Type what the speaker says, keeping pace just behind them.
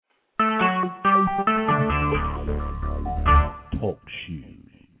Talk shoes.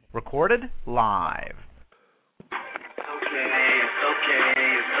 Recorded live.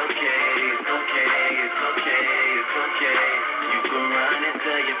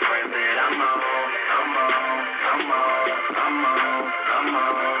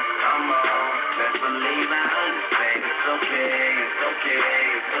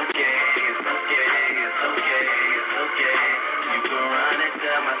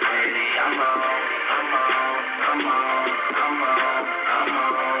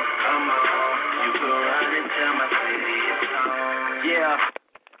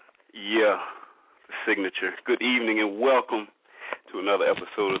 Yeah, the signature. Good evening and welcome to another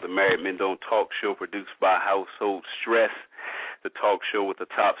episode of the Married Men Don't Talk Show, produced by Household Stress, the talk show with the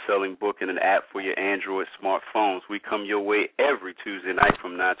top-selling book and an app for your Android smartphones. We come your way every Tuesday night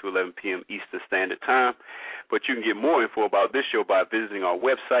from 9 to 11 p.m. Eastern Standard Time, but you can get more info about this show by visiting our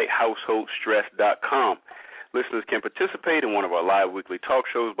website, householdstress.com. Listeners can participate in one of our live weekly talk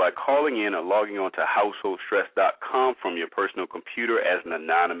shows by calling in or logging on to householdstress.com from your personal computer as an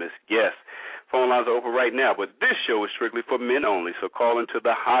anonymous guest. Phone lines are open right now, but this show is strictly for men only, so call into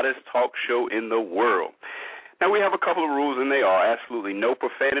the hottest talk show in the world. Now, we have a couple of rules, and they are absolutely no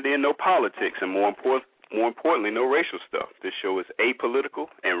profanity and no politics, and more importantly, no racial stuff. This show is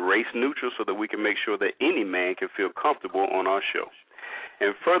apolitical and race neutral so that we can make sure that any man can feel comfortable on our show.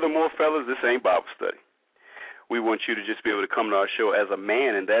 And furthermore, fellas, this ain't Bible study. We want you to just be able to come to our show as a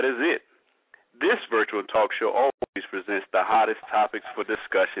man, and that is it. This virtual talk show always presents the hottest topics for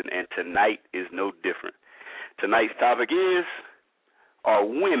discussion, and tonight is no different. Tonight's topic is, are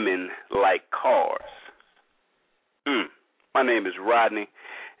women like cars? My name is Rodney,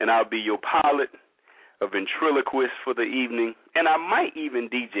 and I'll be your pilot, a ventriloquist for the evening, and I might even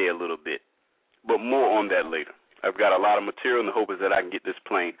DJ a little bit, but more on that later. I've got a lot of material, and the hope is that I can get this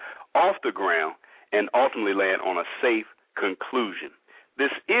plane off the ground and ultimately land on a safe conclusion.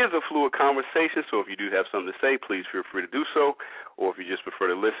 This is a fluid conversation, so if you do have something to say, please feel free to do so, or if you just prefer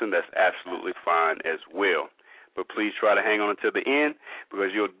to listen, that's absolutely fine as well. But please try to hang on until the end,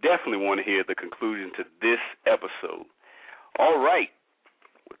 because you'll definitely want to hear the conclusion to this episode. All right,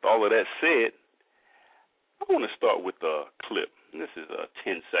 with all of that said, I want to start with a clip. This is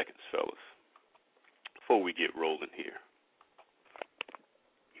 10 seconds, fellas, before we get rolling here.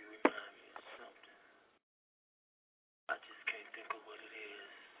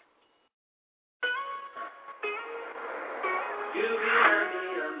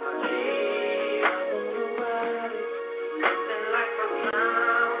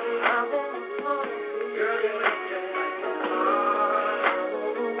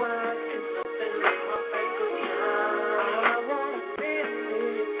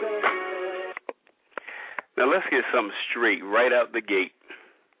 Now, let's get something straight right out the gate.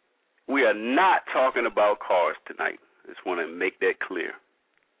 We are not talking about cars tonight. I just want to make that clear.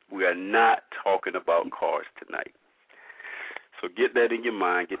 We are not talking about cars tonight. So get that in your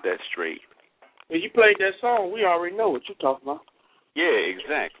mind, get that straight. Well, you played that song. We already know what you're talking about. Yeah,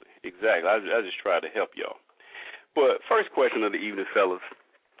 exactly. I just tried to help y'all. But first question of the evening, fellas.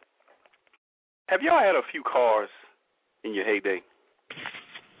 Have y'all had a few cars in your heyday?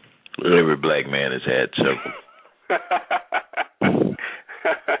 Well, every black man has had several.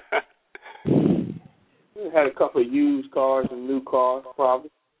 We had a couple of used cars and new cars, probably.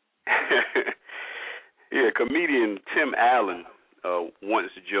 Yeah, comedian Tim Allen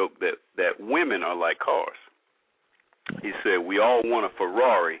once joked that women are like cars. He said, we all want a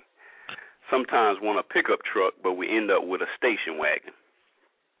Ferrari, sometimes want a pickup truck, but we end up with a station wagon.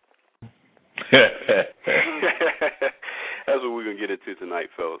 That's what we're going to get into tonight,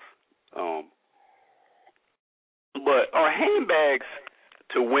 fellas. But are handbags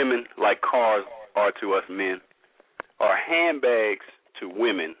to women like cars are to us men? Are handbags to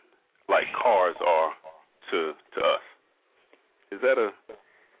women like cars are to us? Is that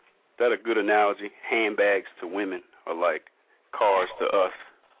a good analogy? Handbags to women are like cars to us.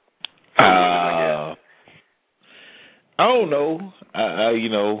 I don't know.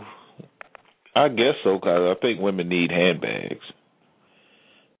 I guess so, because I think women need handbags.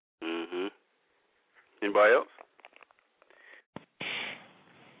 Anybody else?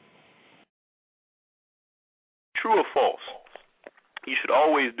 True or false? You should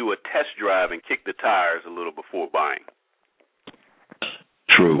always do a test drive and kick the tires a little before buying.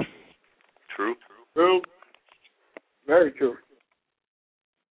 True. True? True. Very true.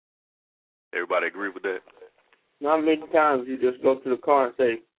 Everybody agree with that? Not many times you just go to the car and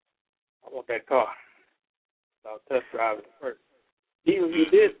say, I want that car. I'll test drive it first. Even if you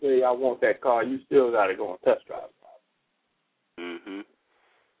did say, I want that car, you still got to go and test drive it.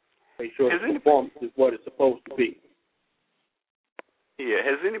 Make sure the performance is what it's supposed to be. Yeah.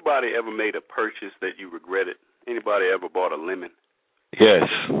 Has anybody ever made a purchase that you regretted? Anybody ever bought a lemon? Yes.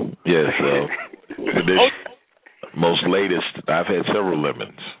 This most latest, I've had several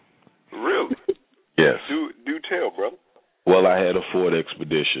lemons. Really? Yes. Do tell, brother. Well, I had a Ford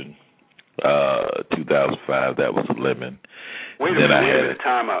Expedition, 2005. That was a lemon. Wait a minute.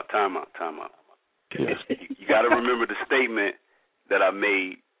 Time out. Yes. You got to remember the statement that I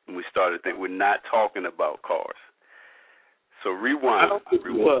made when we started thinking. We're not talking about cars. So rewind. I don't think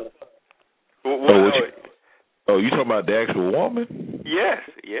it was. You talking about the actual woman? Yes.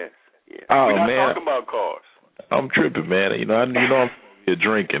 Oh, we're not man. talking about cars. I'm tripping, man. I'm here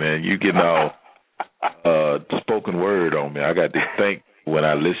drinking, and you getting all spoken word on me. I got to think when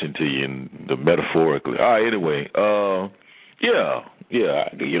I listen to you and the metaphorically. All right, anyway, I'd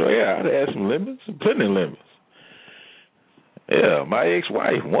had some lemons, plenty of lemons. Yeah, my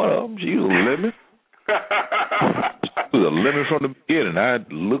ex-wife, one of them, she was a lemon. She was a lemon from the beginning. I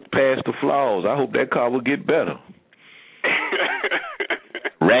looked past the flaws. I hope that car will get better.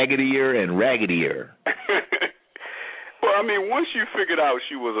 Raggedier and raggedier. Well, I mean, once you figured out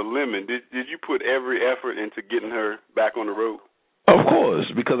she was a lemon, did you put every effort into getting her back on the road? Of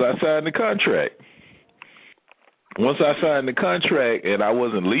course, because I signed the contract. Once I signed the contract and I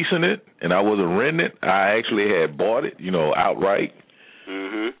wasn't leasing it and I wasn't renting it, I actually had bought it, outright.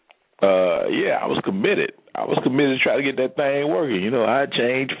 Mm-hmm. I was committed. I was committed to try to get that thing working. I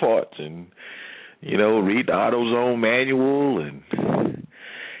changed parts and, read the AutoZone manual and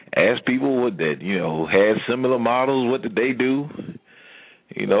ask people what that, had similar models, what did they do?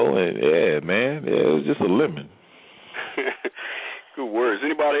 And yeah, man, it was just a lemon. Good words.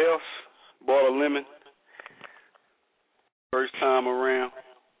 Anybody else bought a lemon first time around?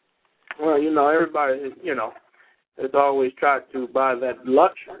 Well, everybody, has always tried to buy that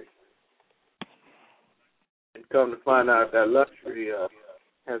luxury. And come to find out that luxury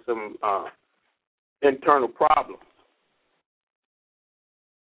has some internal problems.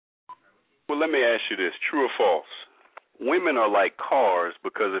 Well, let me ask you this, true or false? Women are like cars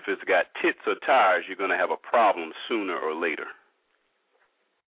because if it's got tits or tires, you're going to have a problem sooner or later.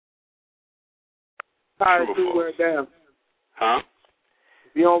 Tires do wear down. Huh?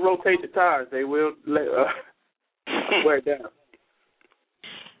 If you don't rotate the tires, they will wear down.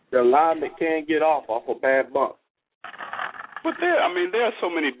 The alignment can get off a bad bump. But there are so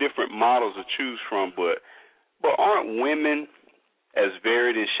many different models to choose from, but aren't women as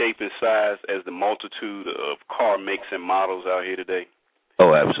varied in shape and size as the multitude of car makes and models out here today?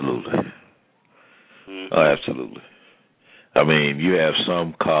 Oh, absolutely. Mm-hmm. Oh, absolutely. I mean, you have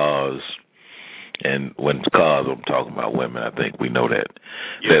some cars, and when cars, I'm talking about women, I think we know that,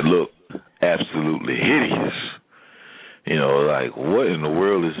 that look absolutely hideous. Like, what in the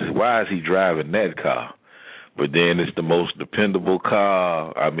world why is he driving that car? But then it's the most dependable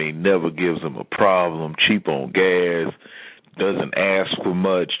car. I mean, never gives him a problem, cheap on gas, doesn't ask for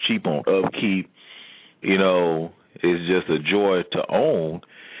much, cheap on upkeep. It's just a joy to own.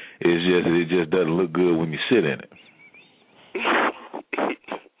 It just doesn't look good when you sit in it.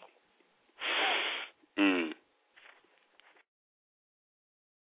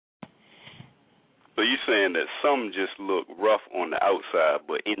 So you're saying that some just look rough on the outside,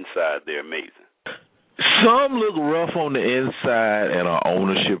 but inside they're amazing? Some look rough on the inside and are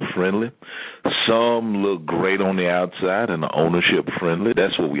ownership friendly. Some look great on the outside and are ownership friendly.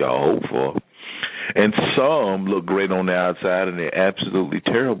 That's what we all hope for. And some look great on the outside and they're absolutely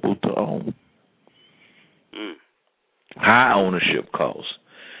terrible to own. High ownership costs.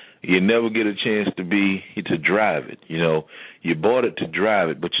 You never get a chance to drive it. You bought it to drive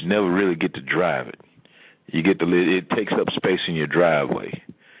it, but you never really get to drive it. It takes up space in your driveway.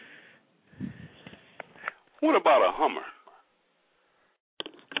 What about a Hummer?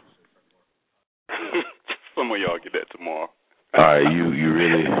 Some of y'all get that tomorrow. All right, you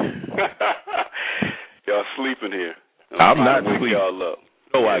really? Y'all sleeping here. I'm not sleeping. Y'all up.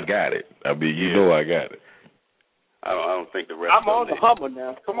 I got it. I mean, you know I got it. I don't think the rest I'm on the Hummer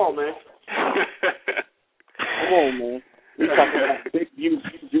now. Come on, man. Come on, man. We're talking about big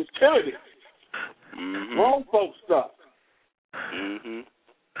utility. Mm-hmm. Wrong folks stuff. Mm-hmm.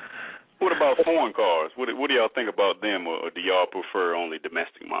 What about foreign cars? What do y'all think about them, or do y'all prefer only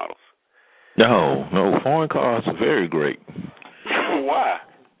domestic models? No, foreign cars are very great. Why?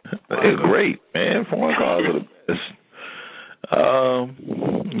 They're great, man. Foreign cars are the best.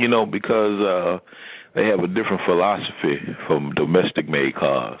 Because they have a different philosophy from domestic-made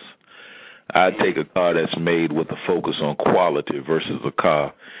cars. I take a car that's made with a focus on quality versus a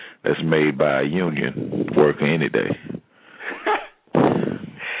car that's made by a union worker any day.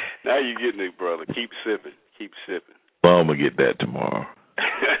 Now, Now you getting it, brother. Keep sipping. Keep sipping. Well, I'm going to get that tomorrow.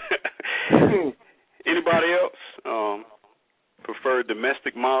 Anybody else prefer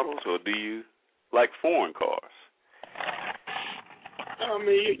domestic models, or do you like foreign cars? I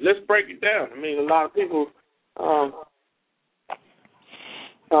mean, let's break it down. I mean, a lot of people,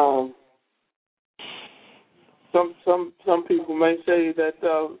 some people may say that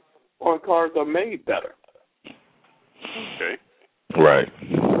foreign cars are made better. Okay. Right.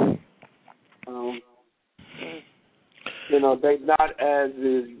 You know, they're not as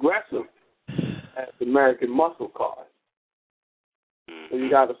aggressive as American muscle cars. So you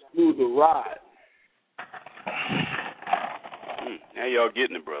got to smoother ride. Now y'all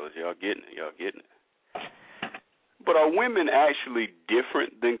getting it, brothers. Y'all getting it. But are women actually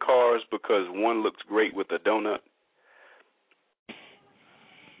different than cars because one looks great with a donut?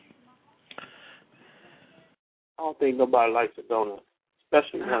 I don't think nobody likes a donut,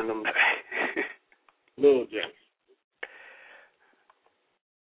 especially one of them little James.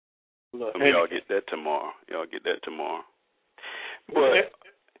 Y'all get that tomorrow. But,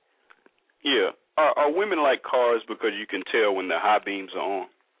 yeah, are women like cars because you can tell when the high beams are on?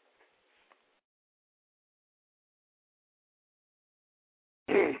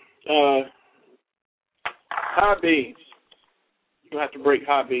 High beams. You have to break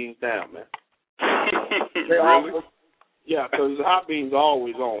high beams down, man. Really? Yeah, because high beams are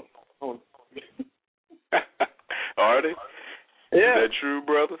always on. Are they? Yeah. Is that true,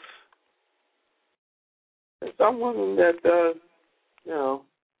 brothers? There's some women that, you know,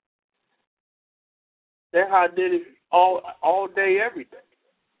 they're hot did all day, every day.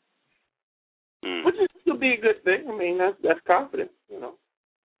 Which could be a good thing. I mean, that's confidence, you know.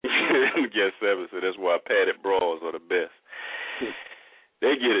 Yes, Seven said that's why padded bras are the best.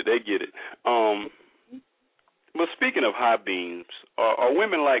 They get it. But speaking of high beams, are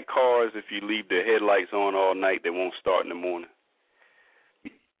women like cars if you leave their headlights on all night, they won't start in the morning?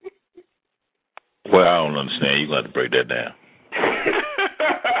 Well, I don't understand. You're going to have to break that down.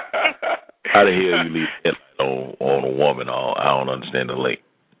 How the hell you leave headlights on a woman? I don't understand the link.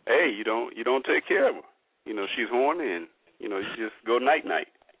 Hey, you don't take care of her. You know, she's horny and, you know, you just go night-night.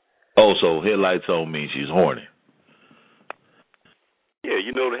 Oh, so headlights on means she's horny. Yeah,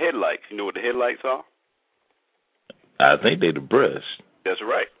 you know the headlights. You know what the headlights are? I think they're the breasts. That's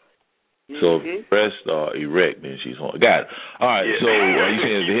right. So if the breasts are erect, then she's horny. Got it. All right, yeah. So are you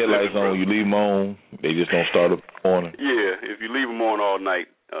saying if the headlights on, you leave them on, they just don't start up in the morning? Yeah, if you leave them on all night,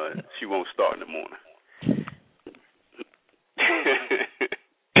 she won't start in the morning.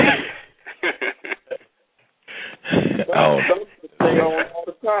 Stay on all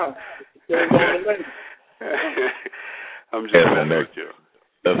the time. I'm just messing with you.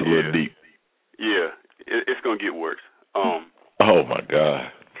 That's a little deep. Yeah, it's gonna get worse. Oh my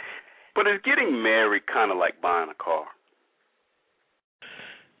God. But is getting married kind of like buying a car?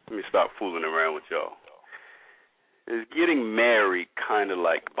 Let me stop fooling around with y'all. Is getting married kind of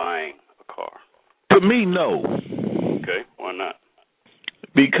like buying a car? To me, no. Okay, why not?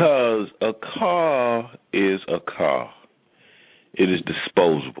 Because a car is a car. It is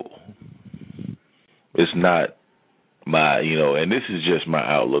disposable. It's not and this is just my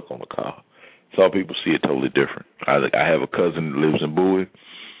outlook on a car. Some people see it totally different. I have a cousin that lives in Bowie.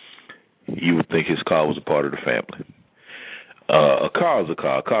 You would think his car was a part of the family. A car is a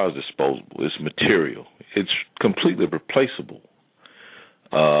car. A car is disposable. It's material. It's completely replaceable.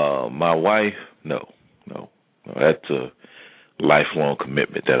 My wife, no. That's a lifelong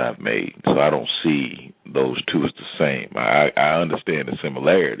commitment that I've made. So I don't see those two as the same. I understand the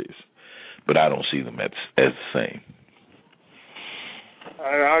similarities, but I don't see them as the same.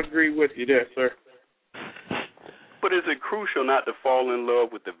 I agree with you there, sir. But is it crucial not to fall in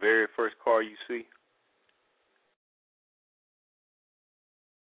love with the very first car you see?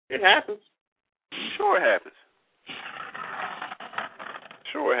 It happens. Sure it happens.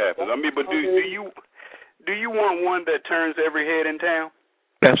 I mean, but do you want one that turns every head in town?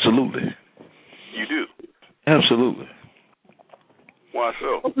 Absolutely. You do? Absolutely. Why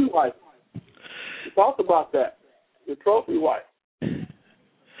so? Trophy wife. We talked about that. Your trophy wife.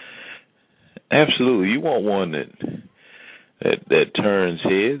 Absolutely. You want one that turns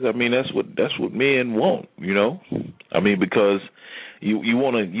heads. I mean, that's what men want, you know? I mean, because you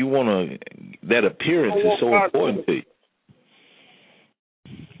wanna that appearance is so important to you.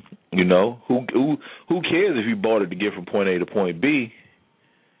 You know, who cares if you bought it to get from point A to point B?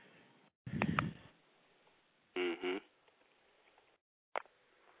 Mhm.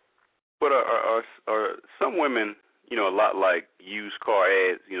 But are some women, you know, a lot like used car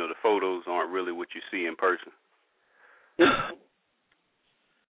ads? You know, the photos aren't really what you see in person.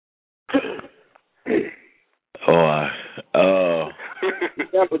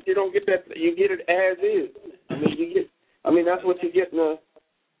 Yeah, but you don't get that. You get it as is. I mean, that's what you get in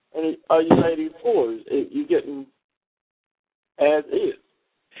Are You Ready For? You getting as is.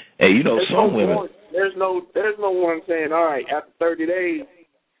 Hey, you know, some women. There's no one saying, all right, after 30 days,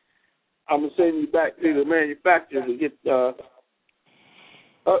 I'm gonna send you back to the manufacturer to get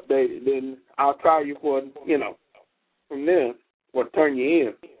updated. Then I'll try you for, from there, or turn you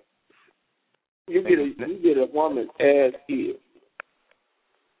in. You get a woman as is.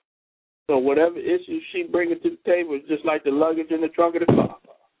 So whatever issues she brings to the table is just like the luggage in the trunk of the car.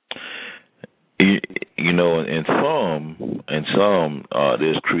 You know, in some,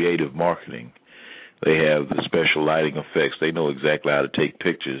 there's creative marketing. They have the special lighting effects. They know exactly how to take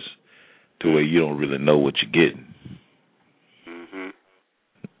pictures to where you don't really know what you're getting. Mm-hmm.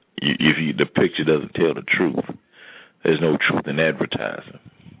 If the picture doesn't tell the truth, there's no truth in advertising.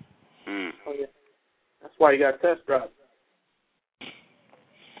 Mm. Oh, yeah. That's why you got test drives.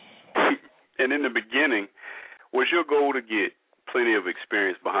 And in the beginning, was your goal to get plenty of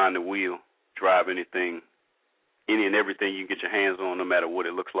experience behind the wheel, drive any and everything you can get your hands on, no matter what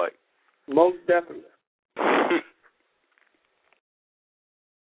it looks like? Most definitely.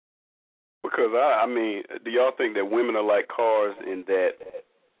 Because, I mean, do y'all think that women are like cars in that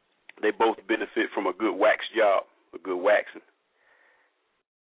they both benefit from a good wax job, a good waxing?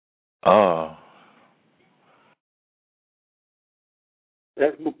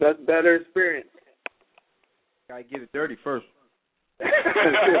 That's better experience. Gotta get it dirty first.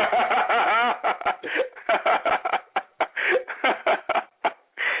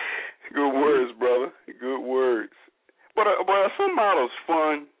 Good words, brother. Good words. But are some models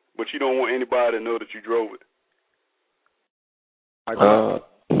fun, but you don't want anybody to know that you drove it?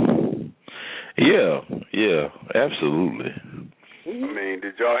 Yeah, absolutely. I mean,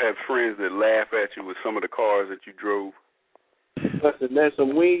 did y'all have friends that laugh at you with some of the cars that you drove? Listen, there's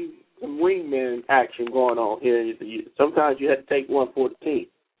some wingman action going on here. Sometimes you have to take one for the team.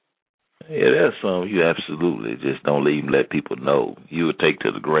 Yeah, there's some you absolutely just don't even let people know. You would take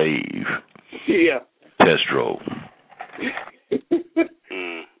to the grave. Yeah. Test drove.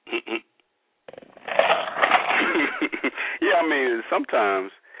 Yeah, I mean,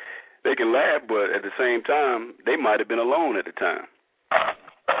 sometimes they can laugh, but at the same time, they might have been alone at the time.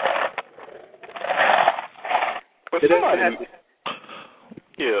 But somebody,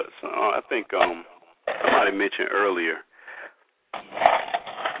 I think somebody mentioned earlier,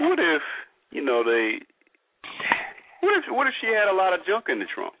 what if, what if she had a lot of junk in the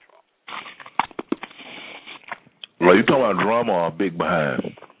trunk? Well, you talking about drama or big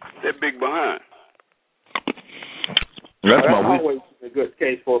behind? That big behind. That's always a good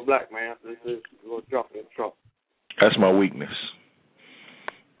case for a black man. This is a little junk in the trunk. That's my weakness.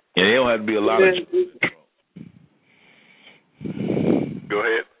 And it don't have to be a lot of junk. Go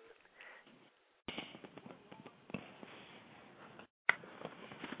ahead.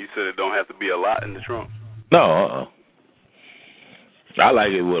 You said it don't have to be a lot in the trunk? No, I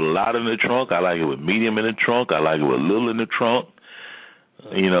like it with a lot in the trunk. I like it with medium in the trunk. I like it with little in the trunk.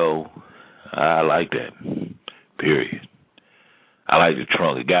 I like that. Period. I like the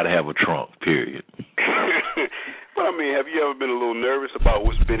trunk. You got to have a trunk, period. But, I mean, have you ever been a little nervous about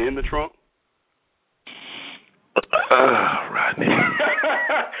what's been in the trunk? Rodney.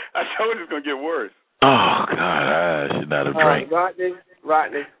 I told you it's going to get worse. Oh, God, I should not have drank.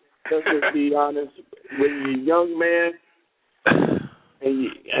 Rodney, let's just be honest. When you're a young man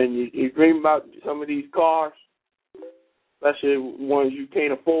and you dream about some of these cars, especially ones you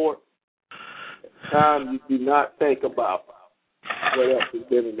can't afford, at times you do not think about what else has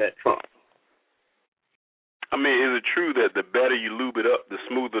been in that trunk. I mean, is it true that the better you lube it up, the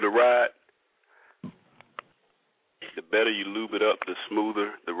smoother the ride? The better you lube it up, the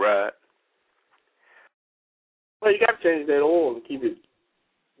smoother the ride? Well, you got to change that oil and keep it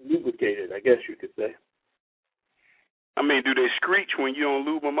lubricated, I guess you could say. I mean, do they screech when you don't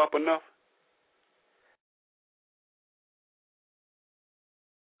lube them up enough?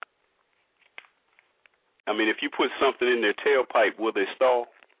 I mean, if you put something in their tailpipe, will they stall?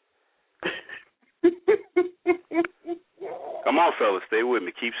 Come on, fellas, stay with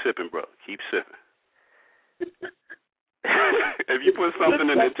me. Keep sipping, brother. Keep sipping. If you put something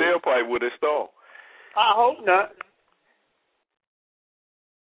in their tailpipe, will they stall? I hope not.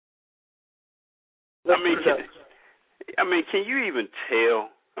 Can you even tell?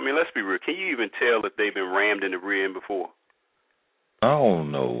 I mean, let's be real. Can you even tell if they've been rammed in the rear end before? I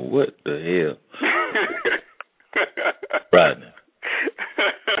don't know. What the hell? Rodney.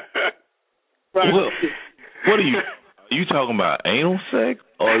 What are you talking about? Anal sex?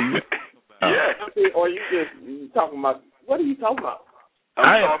 Or are you? Yeah. Or you just talking about? What are you talking about?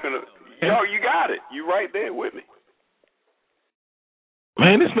 I'm talking to yo. You got it. You right there with me.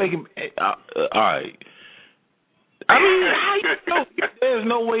 Man, it's making all right. I mean, how you know? There's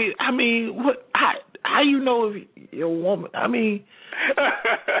no way. I mean, what? How you know if your woman? I mean,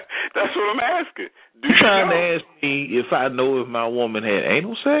 that's what I'm asking. You trying to ask me if I know if my woman had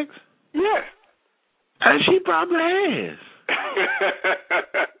anal sex? Yes. She probably has.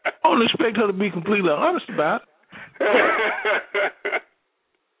 I don't expect her to be completely honest about it.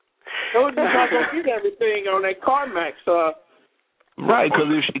 Told you not gonna get everything on that CarMax. Right,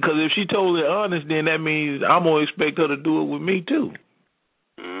 because if she totally honest, then that means I'm gonna expect her to do it with me too.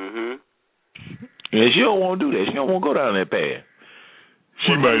 Mhm. And she don't want to do that. She don't want to go down that path.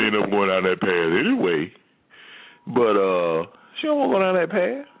 She might end up going down that path anyway, but she don't want to go down that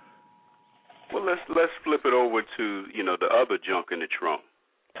path. Well, let's flip it over to the other junk in the trunk.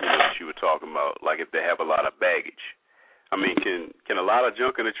 That you were talking about, like if they have a lot of baggage. I mean, can a lot of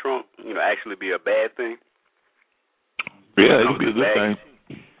junk in the trunk, actually be a bad thing? Yeah, it could be a good thing.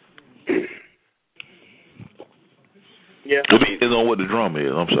 Yeah. It depends on what the drum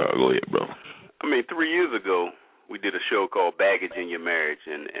is. I'm sorry. Go ahead, bro. I mean, 3 years ago, we did a show called Baggage in Your Marriage,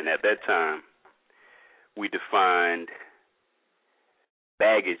 and at that time, we defined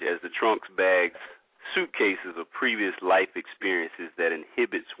baggage as the trunks, bags, suitcases of previous life experiences that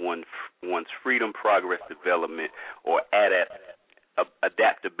inhibits one's freedom, progress, development, or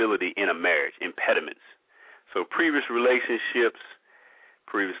adaptability in a marriage, impediments. So previous relationships,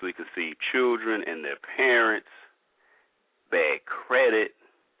 previously conceived children and their parents, bad credit,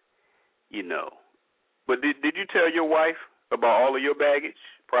 But did you tell your wife about all of your baggage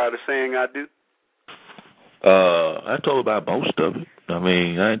prior to saying I do? I told her about most of it. I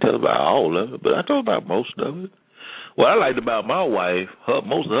mean, I didn't tell her about all of it, but I told her about most of it. What I liked about my wife,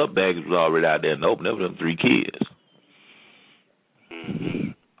 most of her baggage was already out there in the open. There were them 3 kids.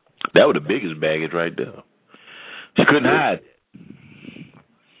 Mm-hmm. That was the biggest baggage right there. She couldn't hide.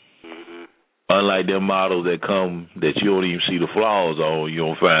 Mm-hmm. Unlike them models that come that you don't even see the flaws on, you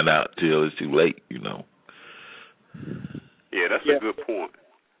don't find out till it's too late, Yeah, that's a good point.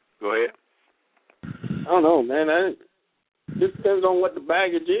 Go ahead. I don't know, man. It just depends on what the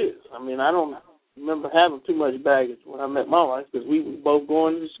baggage is. I mean, I don't remember having too much baggage when I met my wife because we were both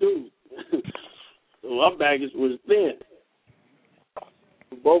going to school. So our baggage was thin.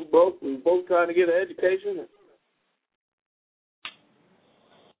 We both broke. We were both trying to get an education.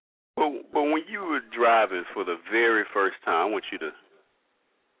 But when you were driving for the very first time, I want you to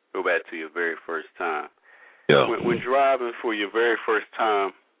go back to your very first time. Yeah. When driving for your very first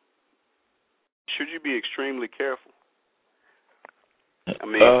time, should you be extremely careful? I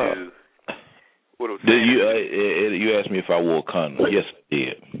mean, you asked me if I wore a condom. Yes, I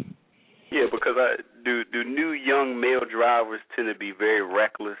did. Yeah, because do new young male drivers tend to be very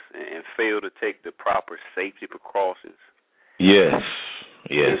reckless and fail to take the proper safety precautions? Yes.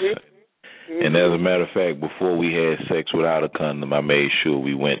 Mm-hmm. And as a matter of fact, before we had sex without a condom, I made sure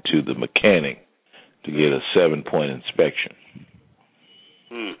we went to the mechanic to get a 7-point inspection.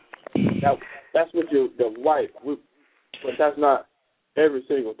 That's what the wife, but that's not every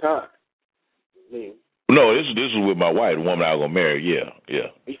single time. I mean, no, this is with my wife, the woman I was gonna marry. Yeah.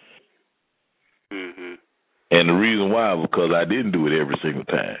 Mhm. And the reason why was because I didn't do it every single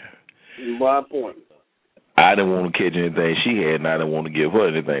time. My point. I didn't want to catch anything she had, and I didn't want to give her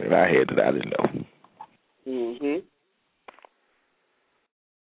anything that I had that I didn't know. Mhm.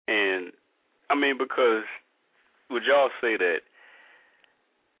 And I mean, because would y'all say that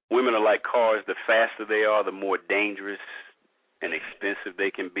women are like cars? The faster they are, the more dangerous and expensive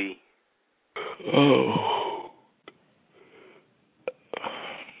they can be. Oh.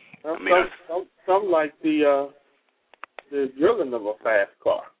 I mean, some like the drilling of a fast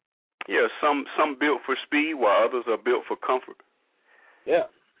car. Yeah, some built for speed, while others are built for comfort. Yeah.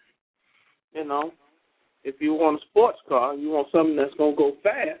 If you want a sports car, you want something that's going to go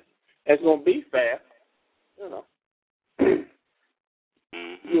fast, that's going to be fast,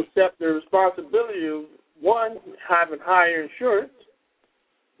 Mm-hmm. You accept the responsibility of, 1, having higher insurance,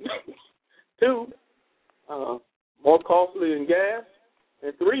 2, more costly than gas,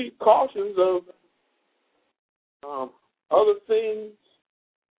 and 3, cautions of other things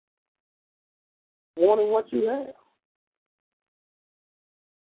wanting what you have.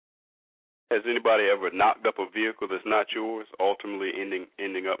 Has anybody ever knocked up a vehicle that's not yours, ultimately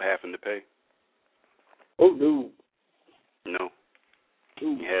ending up having to pay? Oh, dude. No.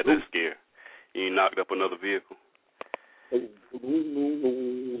 You had that scare. You knocked up another vehicle.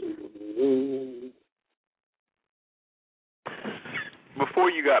 Before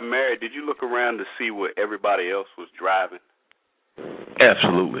you got married, did you look around to see what everybody else was driving?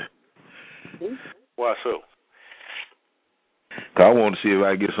 Absolutely. Why so? 'Cause I want to see if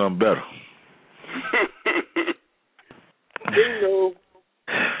I can get something better. Bingo.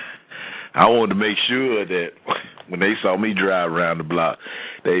 I wanted to make sure that when they saw me drive around the block,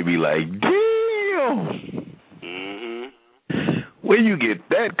 they'd be like, damn, where you get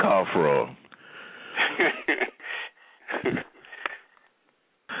that car from?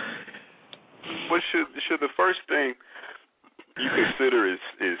 What should the first thing you consider is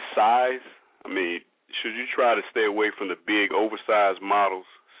size? I mean, should you try to stay away from the big oversized models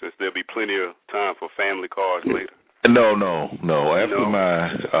since there'll be plenty of time for family cars later? No. After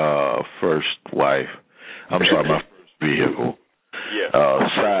my first wife, my first vehicle,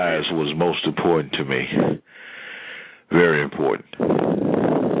 size was most important to me. Very important.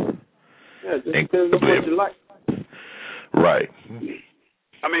 Yeah, just depends on what you like. Right.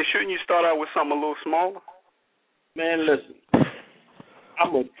 I mean, shouldn't you start out with something a little smaller? Man, listen.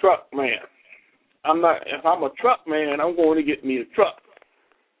 I'm a truck man. If I'm a truck man, I'm going to get me a truck.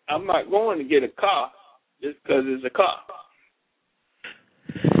 I'm not going to get a car just because it's a car.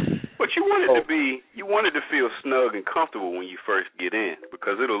 But you wanted to feel snug and comfortable when you first get in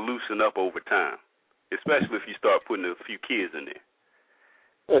because it'll loosen up over time, especially if you start putting a few kids in there.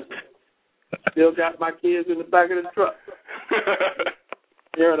 Listen, still got my kids in the back of the truck.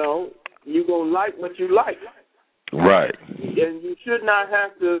 You know, you going to like what you like. Right. And you should not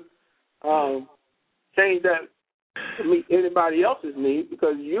have to change that to meet anybody else's need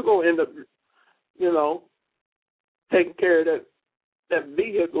because you're going to end up, you know, taking care of that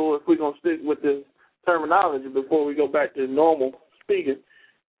vehicle, if we're going to stick with this terminology before we go back to normal speaking,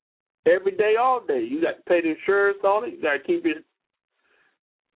 every day, all day. You got to pay the insurance on it. You got to keep it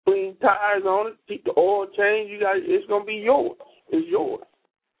clean tires on it, keep the oil change. It's going to be yours. It's yours.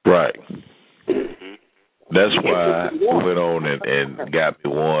 Right. That's why I went on and got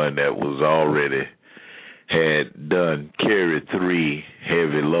me one that was already had done carry 3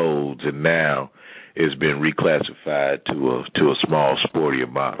 heavy loads, and now it's been reclassified to a small, sportier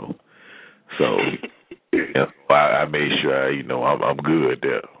model. So I made sure, I'm good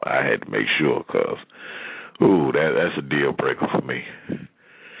there. I had to make sure because, that's a deal breaker for me.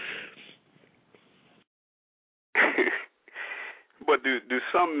 But do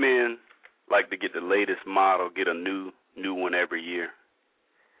some men like to get the latest model, get a new one every year?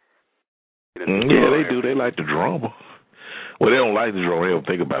 Yeah, they do. They like the drama. Well, they don't like the drama. They don't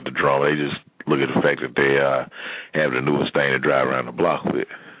think about the drama. They just look at the fact that they have the newest thing to drive around the block with.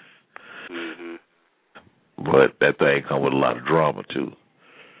 Mm-hmm. But that thing comes with a lot of drama too.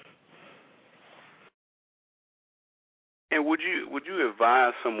 And would you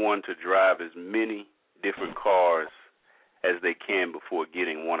advise someone to drive as many different cars as they can before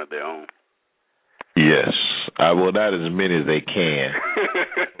getting one of their own? Yes. Well, not as many as they can.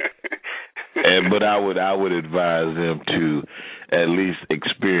 But I would advise them to at least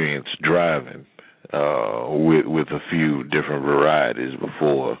experience driving with a few different varieties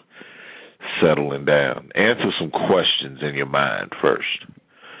before settling down. Answer some questions in your mind first.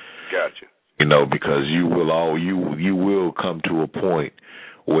 Gotcha. Because you will come to a point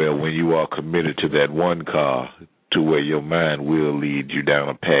where when you are committed to that one car, to where your mind will lead you down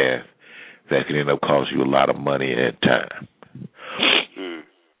a path that can end up costing you a lot of money and time.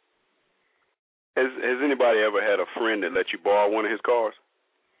 Has anybody ever had a friend that let you borrow one of his cars?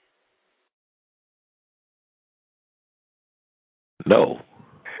 No.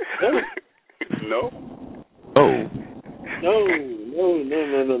 No? No.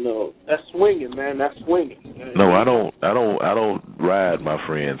 That's swinging, man. That's swinging. No, I don't ride my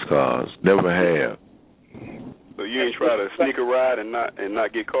friends' cars. Never have. So you ain't try to sneak a ride and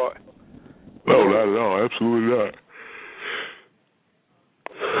not get caught? No, not at all. Absolutely not.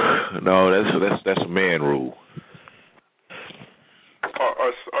 No, that's a man rule.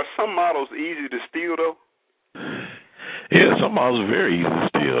 Are some models easy to steal though? Yeah, some models are very easy to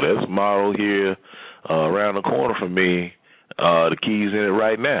steal. There's a model here around the corner from me. The key's in it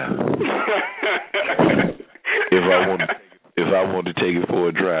right now. if I want to take it for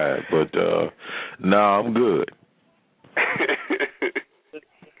a drive, but no, I'm good.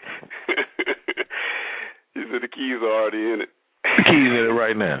 You said the keys are already in it. The key's in it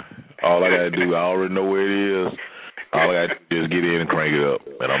right now. All I got to do, I already know where it is. All I got to do is get in and crank it up,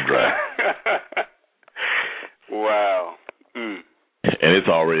 and I'm driving. Wow. And it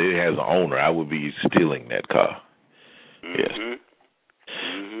has an owner. I would be stealing that car. Yes.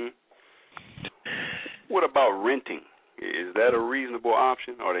 What about renting? Is that a reasonable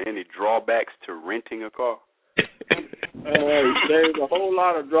option? Are there any drawbacks to renting a car? There's a whole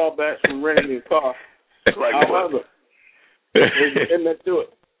lot of drawbacks from renting a car. Like what? There's an limit to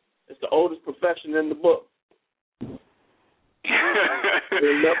it. It's the oldest profession in the book.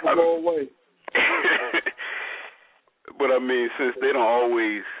 It'll never go away. But I mean, since they don't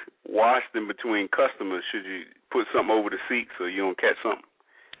always wash them between customers, should you put something over the seat so you don't catch something?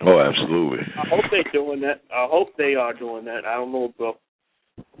 Oh, absolutely. I hope they're doing that. I hope they are doing that. I don't know, bro.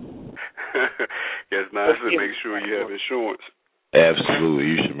 Yes, nice to make sure you have insurance. Absolutely.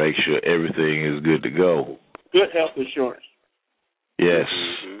 You should make sure everything is good to go. Good health insurance. Yes.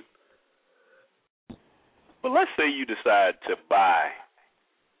 Mm-hmm. But let's say you decide to buy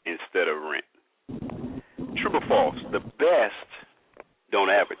instead of rent. True or false? The best don't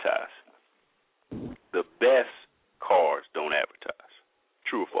advertise. The best cars don't advertise.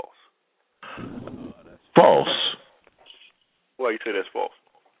 True or false? False. Why you say that's false?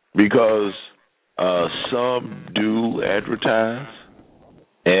 Because some do advertise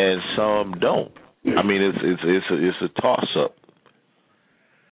and some don't. I mean, it's a toss up.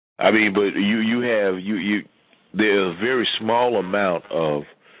 I mean, but there's a very small amount of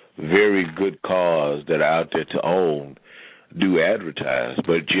very good cars that are out there to own do advertise,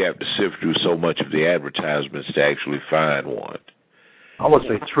 but you have to sift through so much of the advertisements to actually find one. I would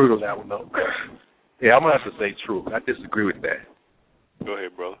say true to that one, though. Yeah, I'm going to have to say true. I disagree with that. Go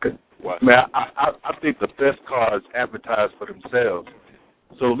ahead, brother. Man, I think the best cars advertise for themselves.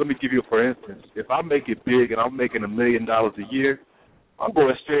 So let me give you, for instance, if I make it big and I'm making $1 million a year, I'm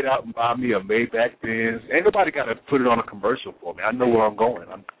going straight out and buy me a Maybach Benz. Ain't nobody got to put it on a commercial for me. I know where I'm going.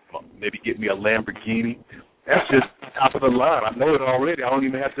 I'm maybe get me a Lamborghini. That's just top of the line. I know it already. I don't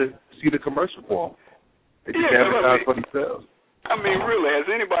even have to see the commercial for them. They just advertise for themselves. I mean, really, has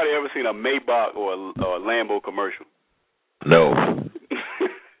anybody ever seen a Maybach or a Lambo commercial? No.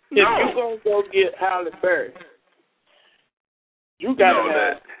 If you're going to go get Halle Berry, you got to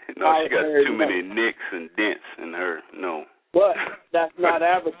have No, she got too many nicks and dents in her. No. But that's not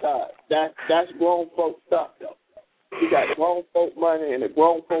advertised. That's grown folk stuff, though. You got grown folk money and a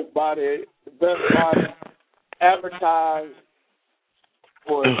grown folk body, the best body advertised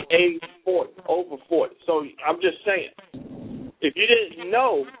for age 40, over 40. So I'm just saying, if you didn't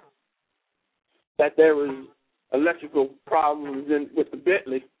know that there was electrical problems with the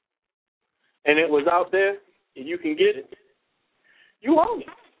Bentley and it was out there and you can get it, you own it.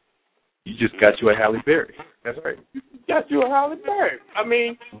 You just got you a Halle Berry. That's right. You got you a Halle Berry. I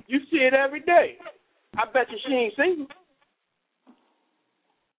mean, you see it every day. I bet you she ain't seen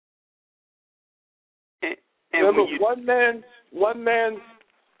it. Remember, one man's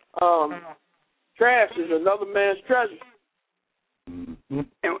trash is another man's treasure.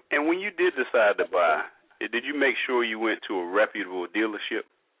 Mm-hmm. And when you did decide to buy, did you make sure you went to a reputable dealership?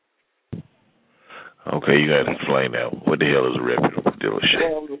 Okay, you got to explain that. What the hell is a reputable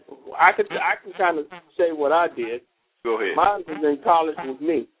dealership? I can kind of say what I did. Go ahead. Mine was in college with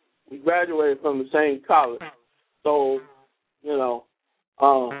me. We graduated from the same college. So,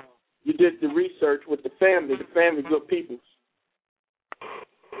 you did the research with the family good people.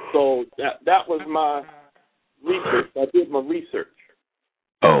 So that was my research. I did my research.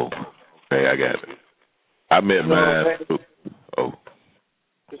 Oh, okay, I got it. I met mine. Oh.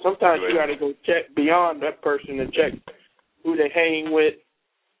 Sometimes you got to go check beyond that person and check who they hang with,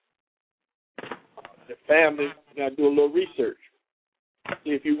 their family. You got to do a little research.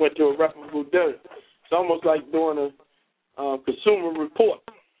 See if you went to a reputable dealer. It's almost like doing a consumer report.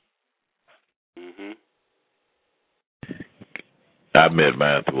 Mm-hmm. I met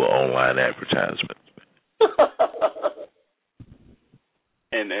mine through an online advertisement.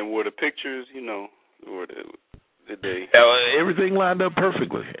 And were the pictures, or did they? Everything lined up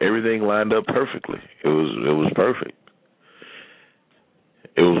perfectly. It was perfect.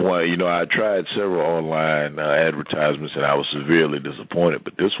 It was one, I tried several online advertisements and I was severely disappointed,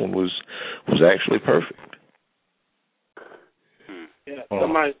 but this one was actually perfect. Yeah,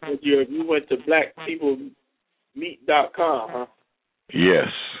 somebody said you went to blackpeoplemeet.com, huh?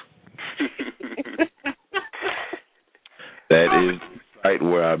 Yes. That is the site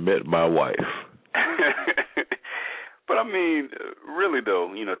where I met my wife. But I mean, really though,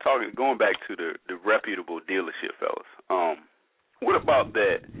 going back to the reputable dealership, fellas. What about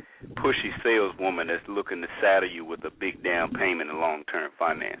that pushy saleswoman that's looking to saddle you with a big down payment and long-term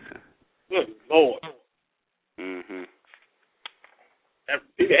financing? Good Lord. Mm-hmm.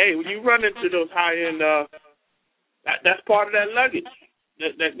 Hey, when you run into those high-end, that's part of that luggage.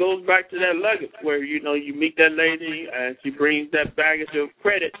 That goes back to that luggage where, you meet that lady and she brings that baggage of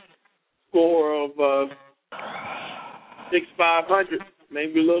credit score of 6,500,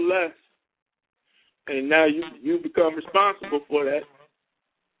 maybe a little less. And now you become responsible for that.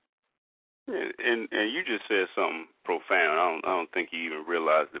 And you just said something profound. I don't think you even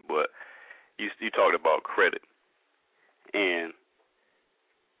realized it, but you talked about credit. And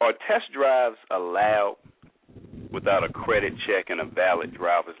are test drives allowed without a credit check and a valid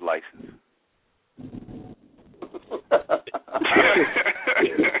driver's license?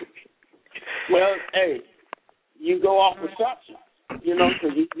 Well, hey, you go off assumption,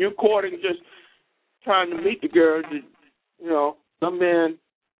 because you're courting just trying to meet the girls. Some men,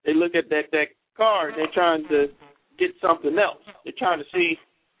 they look at that car and they're trying to get something else. They're trying to see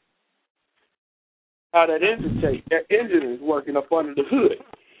how that engine is working up under the hood.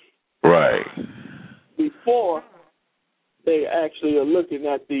 Right. Before they actually are looking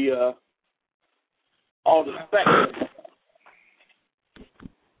at all the specs.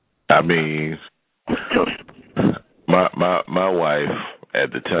 I mean, my wife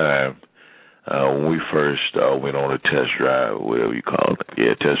at the time, when we first went on a test drive, whatever you call it,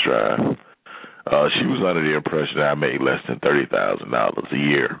 test drive, she was under the impression that I made less than $30,000 a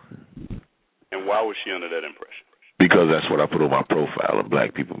year. And why was she under that impression? Because that's what I put on my profile of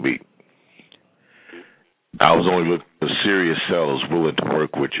Black People Meet. I was only looking for serious sellers willing to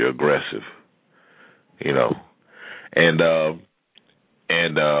work with you, aggressive, and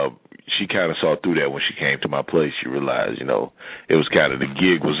she kind of saw through that when she came to my place. She realized, it was kind of the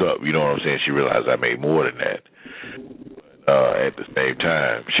gig was up. You know what I'm saying? She realized I made more than that. At the same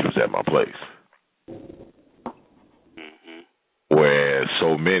time, she was at my place. Whereas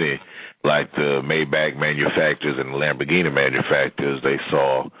so many, like the Maybach manufacturers and the Lamborghini manufacturers, they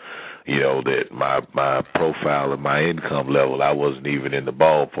saw, that my profile and my income level, I wasn't even in the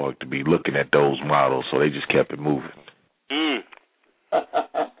ballpark to be looking at those models, so they just kept it moving.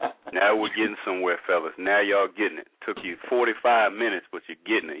 Now we're getting somewhere, fellas. Now y'all getting it. Took you 45 minutes, but you're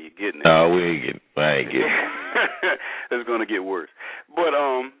getting it. You're getting it. No, we ain't getting it. I ain't getting it. It's going to get worse. But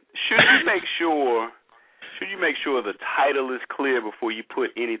should you make sure the title is clear before you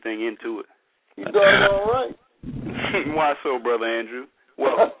put anything into it? You're doing all right. Why so, Brother Andrew?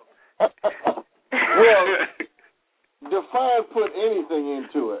 Well, define put anything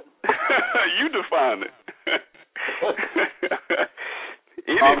into it. You define it.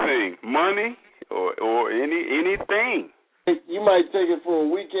 Anything, money or anything. You might take it for a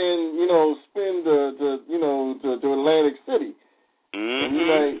weekend, spin to Atlantic City.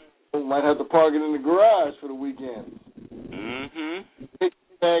 And you might have to park it in the garage for the weekend. Take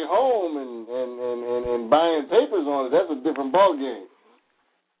it back home and buying papers on it, that's a different ball game.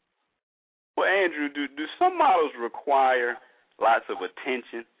 Well, Andrew, do some models require lots of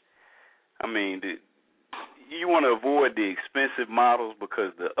attention? I mean, you want to avoid the expensive models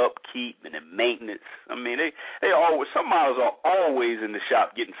because the upkeep and the maintenance. I mean, some models are always in the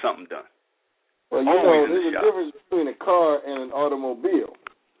shop getting something done. Well, there's a difference between a car and an automobile.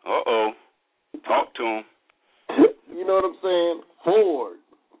 Talk to him. You know what I'm saying? Ford,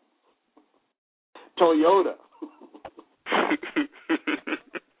 Toyota. You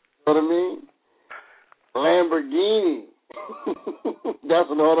know what I mean? Lamborghini. That's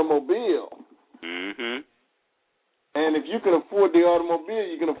an automobile. And if you can afford the automobile,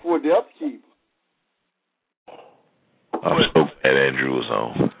 you can afford the upkeep. I'm so glad Andrew was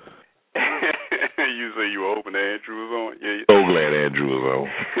on. You say you were hoping that Andrew was on? Yeah. So glad Andrew was on.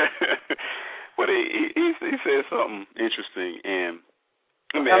 But he said something interesting, and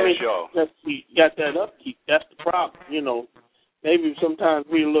let me ask y'all. We got that upkeep. That's the problem. Maybe sometimes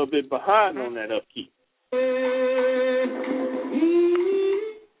we're a little bit behind on that upkeep.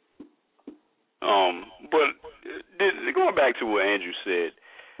 But going back to what Andrew said,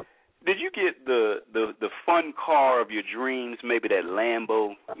 did you get the fun car of your dreams, maybe that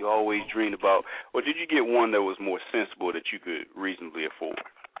Lambo you always dreamed about, or did you get one that was more sensible that you could reasonably afford?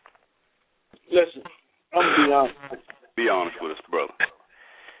 Listen, I'm going to be honest. Be honest with us, brother.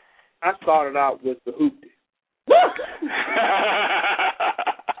 I started out with the Hoopty.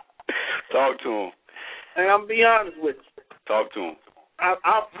 Talk to him. And I'm be honest with you. Talk to him. I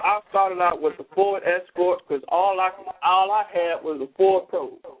started out with the Ford Escort because all I had was a Ford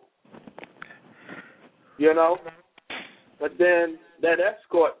Probe. But then that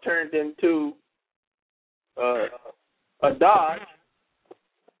Escort turned into a Dodge,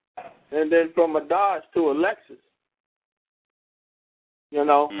 and then from a Dodge to a Lexus.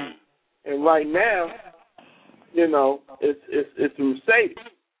 And right now, it's Mercedes.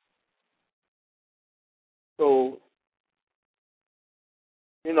 So,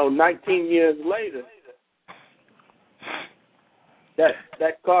 19 years later,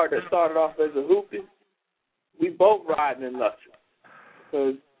 that car that started off as a Hoopty, we both riding in luxury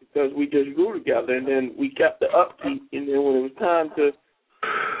because we just grew together, and then we kept the upkeep, and then when it was time to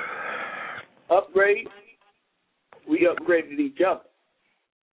upgrade, we upgraded each other.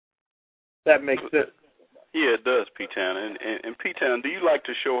 That makes sense. Yeah, it does, P-Town. And P-Town, do you like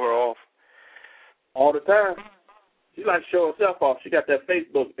to show her off? All the time. She likes to show herself off. She got that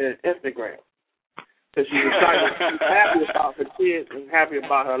Facebook and Instagram. Because she's excited. She's happy about her kids and happy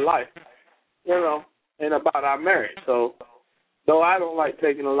about her life, you know, and about our marriage. So, though I don't like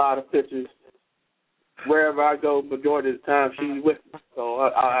taking a lot of pictures, wherever I go, majority of the time she's with me. So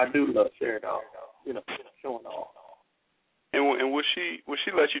I do love sharing off, you know, showing off. And will she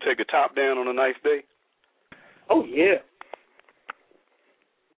let you take a top down on a nice day? Oh yeah.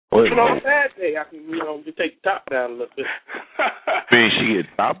 Wait, Even on a bad day, I can, you know, just take the top down a little bit. mean, she get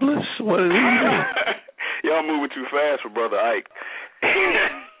topless? What is it? Y'all moving too fast for Brother Ike.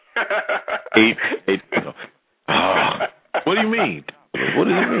 What do you mean? What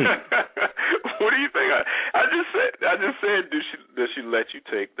does it mean? What do you think? I just said, does she let you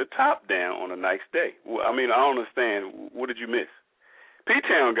take the top down on a nice day? Well, I mean, I don't understand. What did you miss?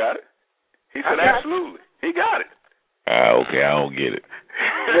 P-Town got it. He said absolutely. He got it. Okay, I don't get it.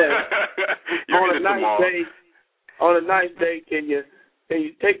 Yeah. On a nice day, can you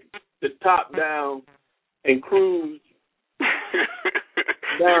take the top down and cruise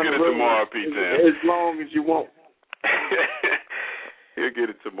down You'll get the it road tomorrow, P-Town. as long as you want? He'll get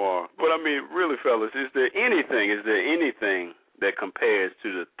it tomorrow. But I mean, really, fellas, is there anything that compares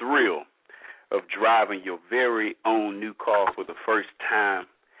to the thrill of driving your very own new car for the first time?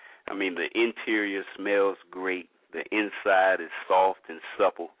 I mean, the interior smells great, the inside is soft and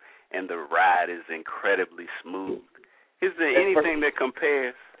supple, and the ride is incredibly smooth. Is there anything that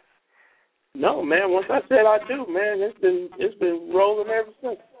compares? No, man. Once I said I do, man, it's been rolling ever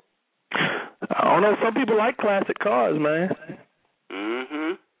since. I don't know. Some people like classic cars, man.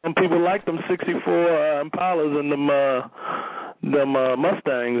 Mm-hmm. Some people like them '64 Impalas and them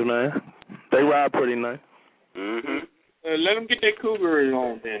Mustangs, man. They ride pretty nice. Mm-hmm. Let them get their Cougar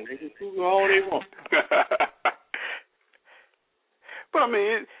on then. They can Cougar all they want. But I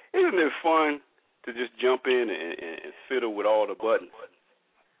mean, isn't it fun to just jump in and fiddle with all the buttons?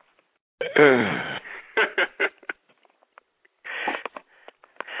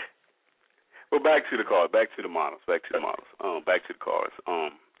 Well, back to the cars, back to the models.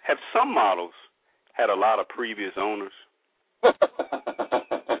 Have some models had a lot of previous owners? That's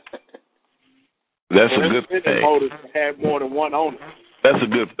a good thing. Motors had more than one owner. That's a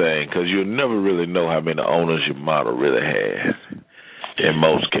good thing because you'll never really know how many owners your model really has. In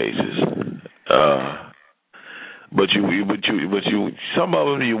most cases, but some of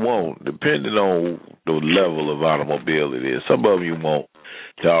them you won't, depending on the level of automobile it is. Some of them you won't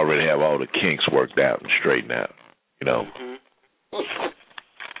to already have all the kinks worked out and straightened out. You know,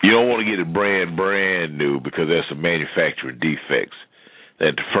 you don't want to get it brand new because there's some manufacturer defects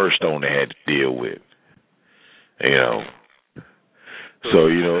that the first owner had to deal with. You know. So,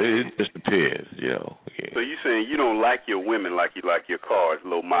 you know, it just depends, you know. Yeah. So you're saying you don't like your women like you like your cars,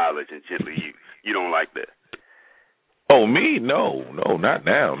 low mileage and gently used. You don't like that? Oh, me? No, not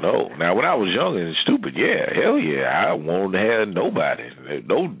now, no. Now, when I was young and stupid, yeah, hell yeah, I wanted to have nobody. I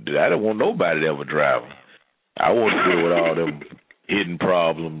didn't want nobody to ever drive them. I wanted to deal with all them hidden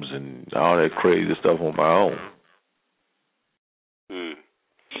problems and all that crazy stuff on my own.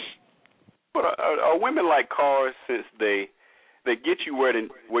 But are women like cars since they get you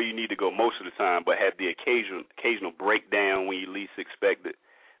where you need to go most of the time, but have the occasional breakdown when you least expect it?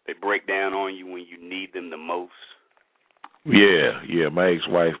 They break down on you when you need them the most. Yeah. My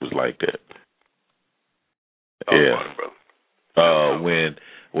ex-wife was like that.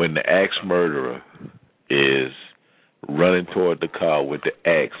 When the axe murderer is running toward the car with the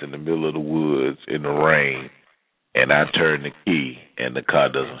axe in the middle of the woods in the rain, and I turn the key and the car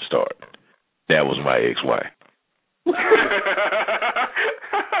doesn't start, that was my ex-wife.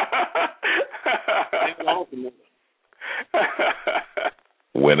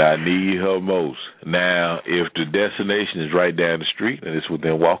 When I need her most. Now, if the destination is right down the street and it's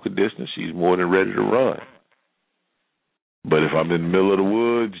within walking distance, she's more than ready to run. But if I'm in the middle of the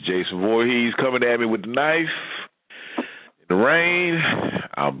woods, Jason Voorhees coming at me with the knife in the rain,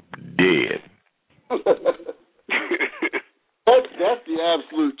 I'm dead. That's the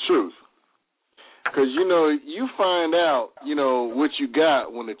absolute truth. Because, you know, you find out, you know, what you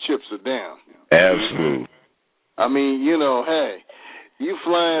got when the chips are down. Absolutely. I mean, you know, hey, you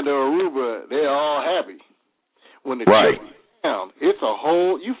flying to Aruba, they're all happy. When the chips are down, it's a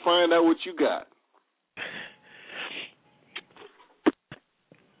whole, you find out what you got.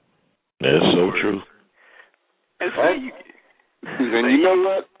 That's so true. And you know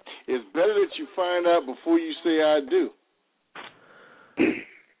what? It's better that you find out before you say I do.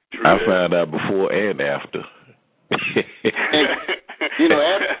 I I found out before and after. And, you know,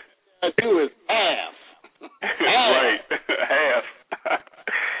 after I do is half. Right, half.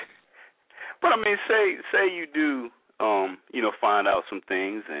 But I mean, say you do, you know, find out some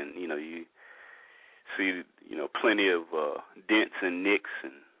things, and you know, you see, you know, plenty of dents and nicks,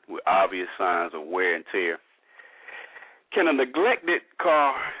 and with obvious signs of wear and tear. Can a neglected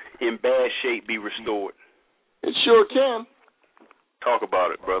car in bad shape be restored? It sure can. Talk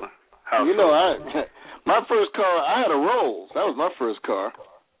about it, brother. How you so? know, my first car, I had a Rolls. That was my first car.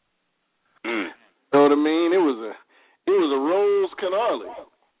 Mm. You know what I mean? It was a Rolls Canarly.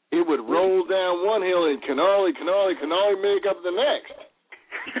 It would roll down one hill and Canarly make up the next.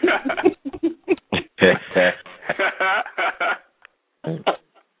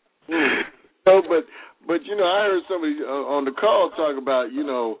 No, but you know, I heard somebody on the call talk about, you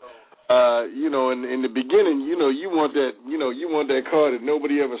know, in the beginning, you know, you want that car that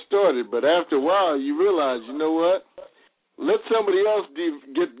nobody ever started, but after a while, you realize, you know what? Let somebody else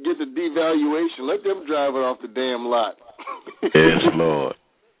get the devaluation. Let them drive it off the damn lot. Yes, Lord.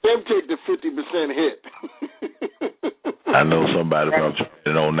 Them take the 50% hit. I know somebody from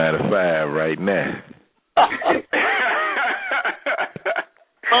on 95 right now.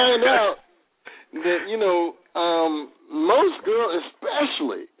 Find out that, you know, most girls,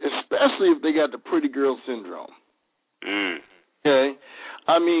 especially if they got the pretty girl syndrome. Mm. Okay,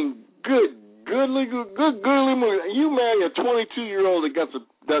 I mean, good. You marry a 22-year-old that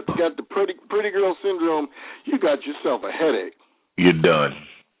got the pretty girl syndrome, you got yourself a headache. You're done.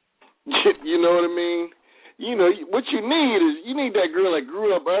 You know what I mean? You know what you need that girl that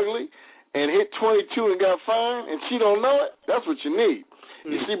grew up ugly and hit 22 and got fined, and she don't know it. That's what you need.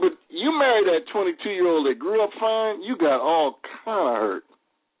 You see, but you marry that 22-year-old that grew up fine, you got all kind of hurt.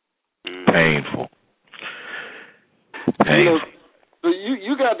 Painful. You know, so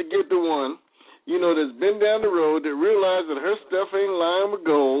you got to get the one, you know, that's been down the road, that realized that her stuff ain't lying with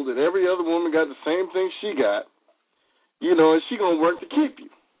gold, that every other woman got the same thing she got, you know, and she going to work to keep you.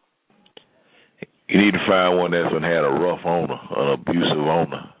 You need to find one that's had a rough owner, an abusive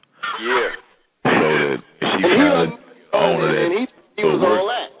owner. Yeah. So that she found an owner that he was all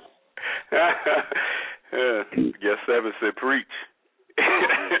that. Guess 7 said preach.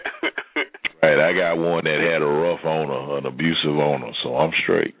 Right, I got one that had a rough owner, an abusive owner, so I'm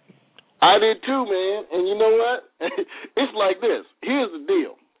straight. I did too, man. And you know what? It's like this. Here's the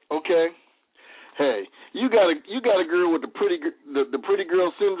deal, okay? Hey, you got a girl with the pretty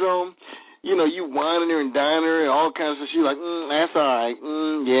girl syndrome. You know, you whining her and dining her and all kinds of stuff. She's like, that's all right.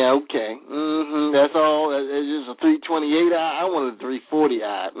 Yeah, okay. That's all. It's just a 328 eye. I wanted a 340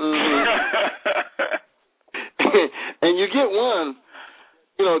 eye. And you get one,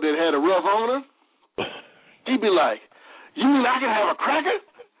 you know, that had a rough owner. He'd be like, you mean I can have a cracker?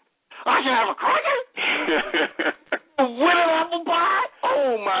 I can have a cracker? With an apple pie?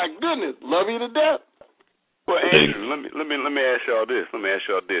 Oh, my goodness. Love you to death. Well, Andrew, let me ask y'all this.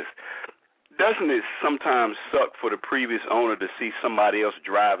 Doesn't it sometimes suck for the previous owner to see somebody else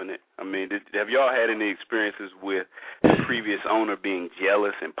driving it? I mean, have y'all had any experiences with the previous owner being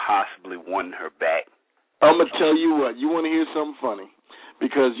jealous and possibly wanting her back? I'm going to tell you what. You want to hear something funny?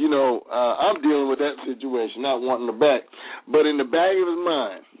 Because, you know, I'm dealing with that situation, not wanting her back. But in the back of his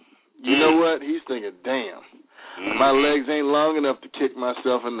mind, you know what? He's thinking, damn, my legs ain't long enough to kick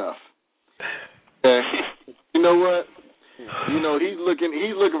myself enough. Okay? You know what? You know, he's looking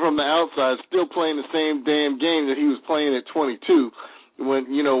from the outside, still playing the same damn game that he was playing at 22 when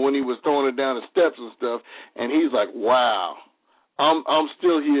he was throwing it down the steps and stuff. And he's like, wow, I'm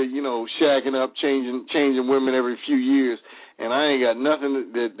still here, you know, shacking up, changing women every few years, and I ain't got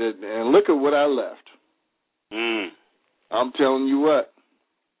nothing and look at what I left. I'm telling you what.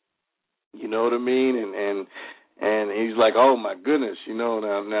 You know what I mean? And he's like, oh, my goodness, you know,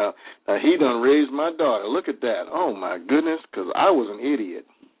 now he done raised my daughter. Look at that. Oh, my goodness, because I was an idiot.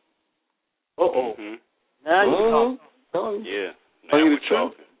 Uh-oh. Mm-hmm. Now you talking. Yeah. Now we're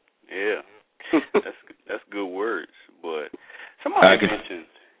talking. Yeah. That's good words. But somebody mentioned.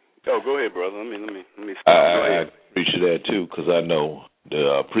 Oh, go ahead, brother. Let me stop. I appreciate that, too, because I know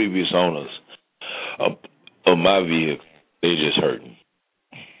the previous owners of my vehicle, they just hurting.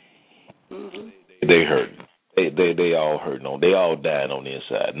 Mm-hmm. They hurting. They all hurting on. They all dying on the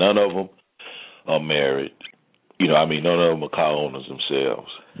inside. None of them are married. You know, I mean, none of them are car owners themselves.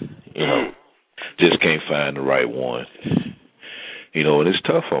 You know, just can't find the right one. You know, and it's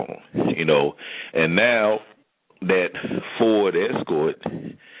tough on them. You know, and now that Ford Escort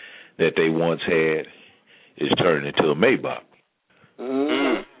that they once had is turning into a Maybach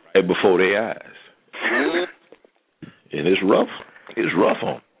right before their eyes, and it's rough. It's rough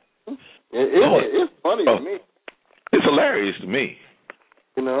on them. It's funny to me. It's hilarious to me.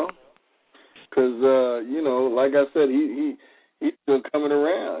 You know, because like I said, he's still coming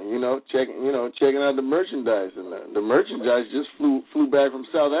around. Checking out the merchandise, and the merchandise just flew back from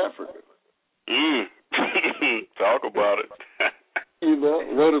South Africa. Talk about it.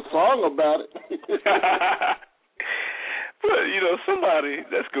 Wrote a song about it. But somebody,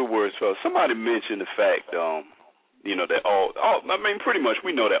 that's good words, fellas. Somebody mentioned the fact, that pretty much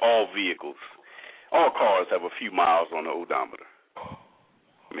we know that all cars have a few miles on the odometer.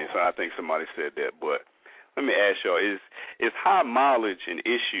 So I think somebody said that. But let me ask y'all: is high mileage an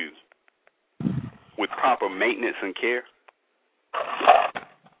issue with proper maintenance and care? How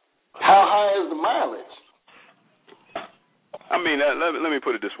high is the mileage? Let me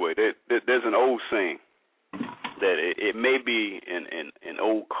put it this way: there's an old saying that it may be an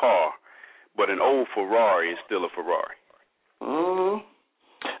old car, but an old Ferrari is still a Ferrari. Mm-hmm.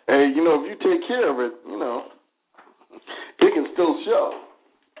 And, if you take care of it, it can still show.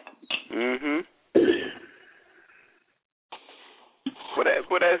 Mm-hmm.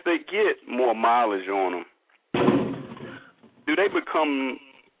 But as they get more mileage on them, do they become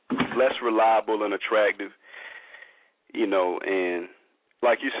less reliable and attractive? And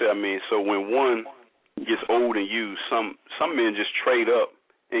like you said, so when one gets old and used, some men just trade up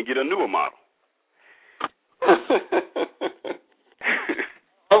and get a newer model.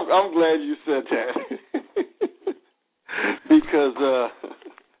 I'm glad you said that. Because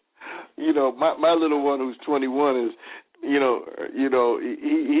my little one who's 21 is he's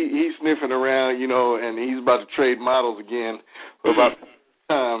sniffing around, and he's about to trade models again for about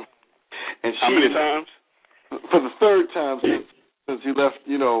time. And how many times? For the third time since he left,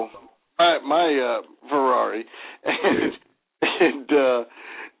 my Ferrari,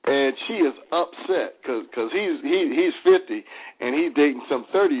 and she is upset because he's 50 and he's dating some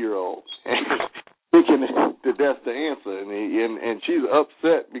 30-year-olds, and thinking that that's the answer, and she's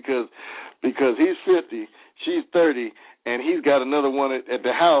upset because he's 50, she's 30, and he's got another one at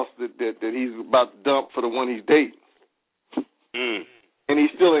the house that he's about to dump for the one he's dating, and he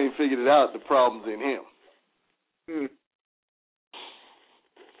still ain't figured it out. The problem's in him.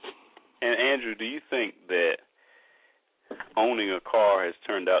 And Andrew, do you think that owning a car has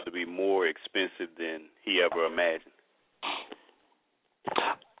turned out to be more expensive than he ever imagined?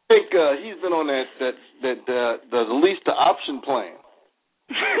 I think he's been on the lease to option plan.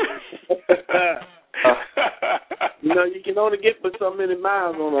 You can only get for so many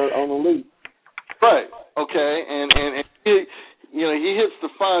miles on a lease. Right. Okay. And he hits the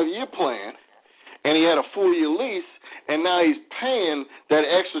 5-year plan, and he had a 4-year lease, and now he's paying that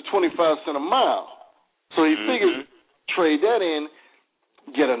extra 25 cents a mile. So he figures trade that in,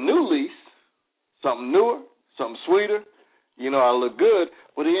 get a new lease, something newer, something sweeter. I look good,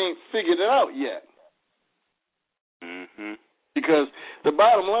 but he ain't figured it out yet. Because the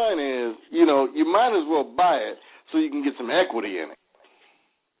bottom line is, you might as well buy it so you can get some equity in it.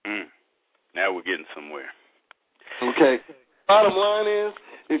 Now we're getting somewhere. Okay. Bottom line is,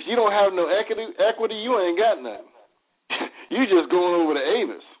 if you don't have no equity, you ain't got nothing. You just going over to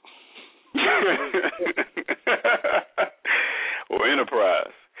Avis. Or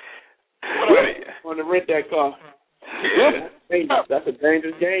Enterprise. I want to rent that car. Yeah. That's a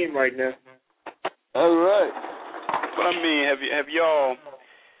dangerous game right now. All right. But have y'all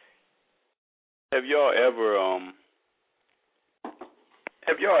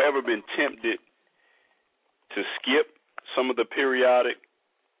ever been tempted to skip some of the periodic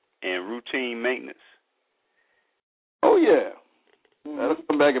and routine maintenance? Oh yeah. That'll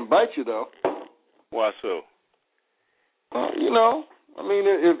come back and bite you though. Why so?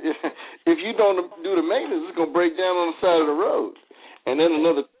 If you don't do the maintenance, it's gonna break down on the side of the road, and then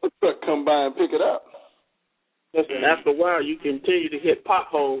another truck come by and pick it up. Listen, after a while, you continue to hit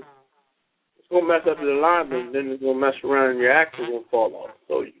potholes. It's gonna mess up the alignment, then it's gonna mess around, and your axle will fall off.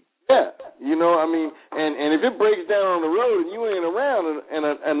 So yeah, and if it breaks down on the road and you ain't around, and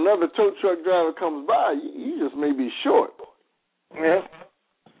another tow truck driver comes by, you just may be short. Yeah.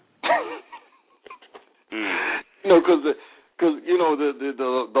 Because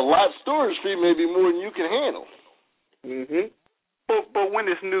the lot storage fee may be more than you can handle. But when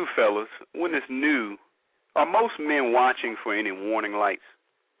it's new, fellas, are most men watching for any warning lights?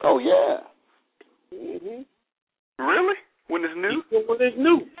 Oh yeah. Really? When it's new? When it's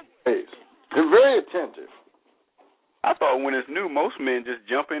new. They're very attentive. I thought when it's new, most men just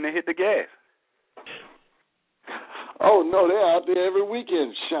jump in and hit the gas. Oh no, they're out there every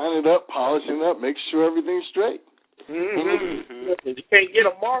weekend, shining it up, polishing it up, make sure everything's straight. You can't get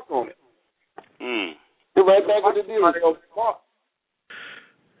a mark on it. You're right back with the deal.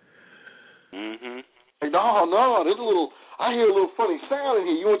 Mhm. Like, no, there's I hear a little funny sound in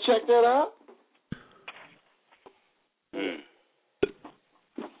here. You want to check that out?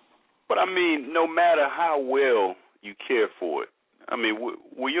 But I mean, no matter how well you care for it, I mean,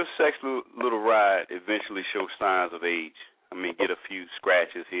 will your sex little ride eventually show signs of age? I mean, get a few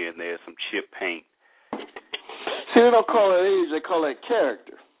scratches here and there, some chip paint. See, they don't call that age; they call that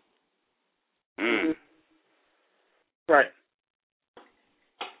character. Mm. Right.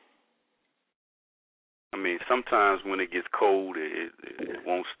 I mean, sometimes when it gets cold, it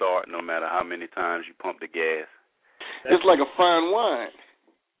won't start no matter how many times you pump the gas. It's like a fine wine.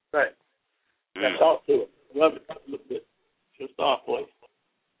 Right. Talk to it. Love it. Look good. Just off place.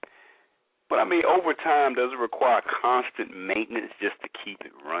 But I mean, over time, does it require constant maintenance just to keep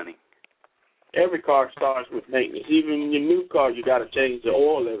it running? Every car starts with maintenance. Even your new car, you got to change the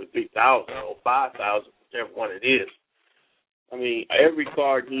oil every 3,000 or 5,000, whichever one it is. I mean, every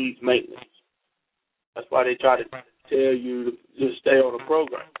car needs maintenance. That's why they try to tell you to just stay on the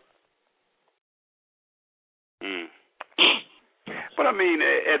program. But I mean,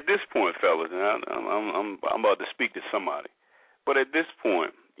 at this point, fellas, and I'm about to speak to somebody. But at this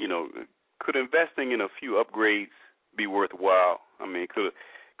point, you know, could investing in a few upgrades be worthwhile? I mean, could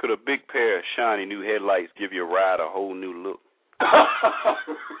a big pair of shiny new headlights give your ride a whole new look?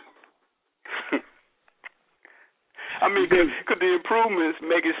 I mean, could the improvements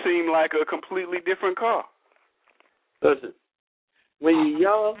make it seem like a completely different car? Listen, when you're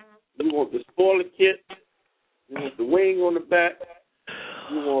young, you want the spoiler kit, you want the wing on the back,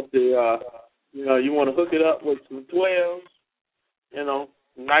 you want the, you want to hook it up with some 12s,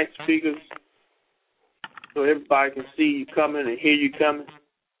 nice speakers, so everybody can see you coming and hear you coming.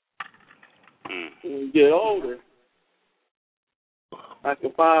 When you get older, like a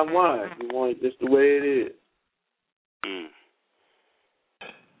fine wine, you want it just the way it is.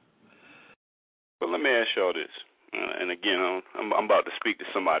 But let me ask y'all this, and again, I'm about to speak to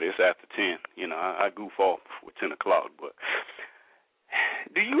somebody. It's after 10. I goof off before 10 o'clock. But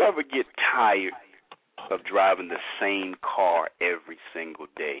do you ever get tired of driving the same car every single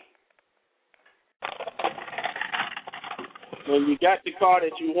day? When you got the car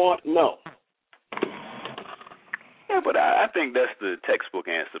that you want, no. Yeah, but I think that's the textbook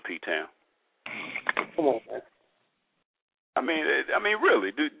answer, P-Town. Come on, man. I mean,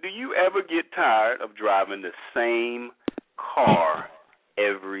 really, do you ever get tired of driving the same car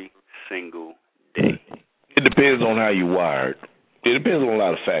every single day? It depends on how you're wired. It depends on a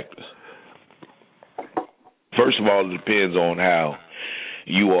lot of factors. First of all, it depends on how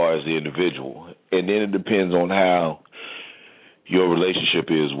you are as the individual, and then it depends on how your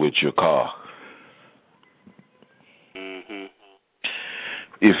relationship is with your car. Mm-hmm.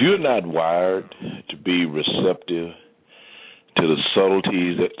 If you're not wired to be receptive to the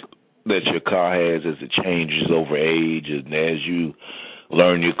subtleties that your car has as it changes over age, and as you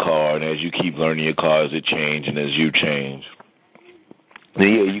learn your car, and as you keep learning your car as it changes and as you change, then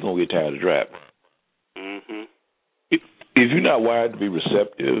yeah, you're going to get tired of driving. Mm-hmm. If you're not wired to be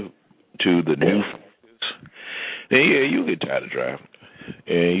receptive to the new things, then yeah, you'll get tired of driving.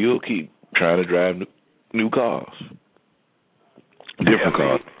 And you'll keep trying to drive new cars. Different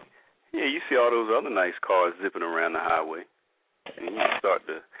cars. Yeah, you see all those other nice cars zipping around the highway. And you start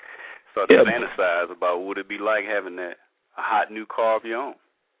to fantasize about what it'd be like having a hot new car of your own.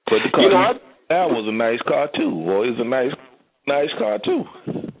 But the car that was a nice car too, or it's a nice car too.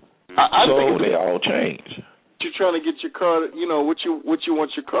 I think they all change. You're trying to get your car, what you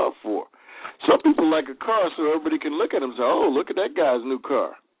want your car for. Some people like a car so everybody can look at them and say, "Oh, look at that guy's new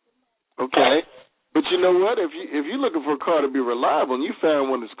car." Okay, but you know what? If you're looking for a car to be reliable and you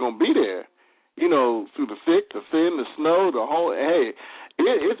found one that's going to be there, through the thick, the thin, the snow, the whole. Hey,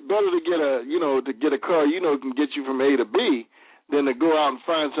 it's better to get a car can get you from A to B than to go out and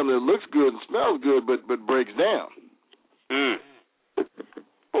find something that looks good and smells good but breaks down.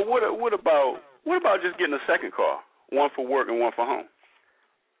 But what about just getting a second car, one for work and one for home?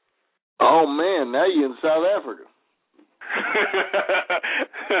 Oh man, now you're in South Africa.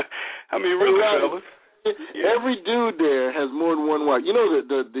 I mean, really, fellas. Every dude there has more than one wife. You know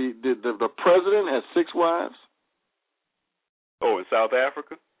the president has 6 wives. Oh, in South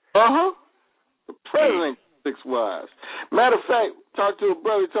Africa? The president has 6 wives. Matter of fact, talked to a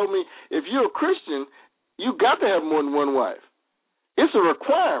brother, told me if you're a Christian, you got to have more than one wife. It's a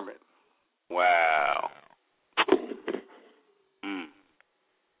requirement. Wow.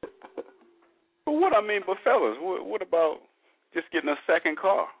 But fellas, what about just getting a second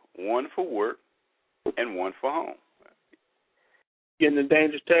car, one for work and one for home? Getting in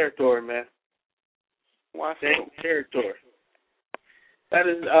dangerous territory, man. Why so? Dangerous territory. That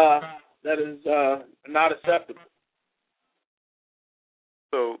is, that is not acceptable.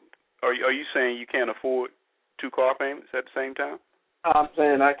 So, are you saying you can't afford 2 car payments at the same time? I'm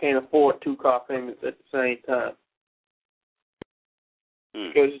saying I can't afford 2 car payments at the same time.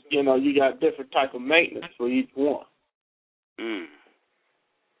 Because, you got different type of maintenance for each one. You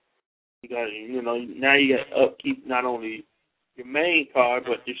got, now you got to upkeep not only your main car,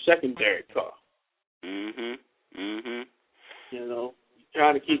 but your secondary car.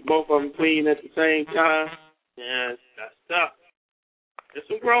 Trying to keep both of them clean at the same time. Yeah, that's tough. There's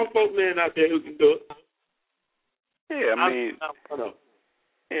some grown folk men out there who can do it. Yeah,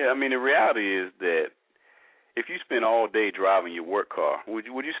 I mean, the reality is that if you spend all day driving your work car, would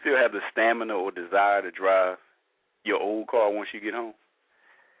you still have the stamina or desire to drive your old car once you get home?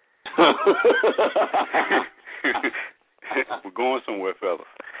 We're going somewhere, fellas.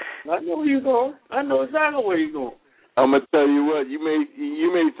 I know where you're going. I know exactly where you're going. I'm gonna tell you what. You may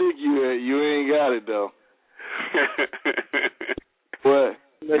think you ain't got it though. What?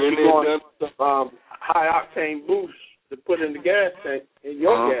 You're going some high octane boost to put in the gas tank in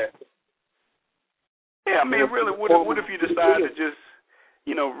your gas. Yeah, I mean, really, what if you decide to just,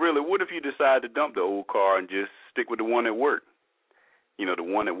 what if you decide to dump the old car and just stick with the one at work? The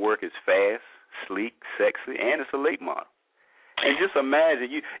one at work is fast, sleek, sexy, and it's a late model. And just imagine,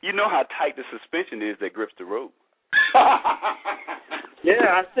 you know how tight the suspension is that grips the road.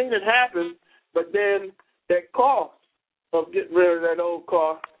 Yeah, I've seen it happen, but then that cost of getting rid of that old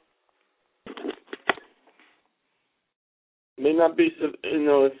car may not be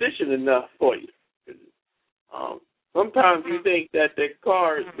efficient enough for you. Sometimes you think that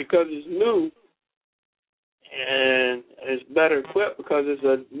car, because it's new and it's better equipped because it's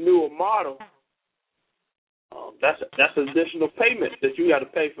a newer model, that's additional payment that you got to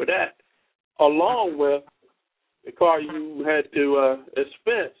pay for that, along with the car you had to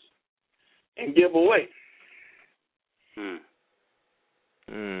expense and give away.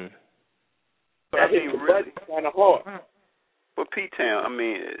 But I mean, really, kind of hard. But P-Town, I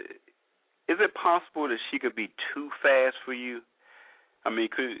mean, is it possible that she could be too fast for you? I mean,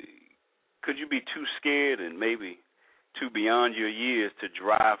 could you be too scared and maybe too beyond your years to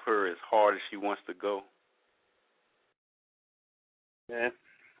drive her as hard as she wants to go? Yeah.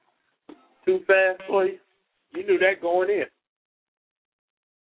 Too fast for you? You knew that going in.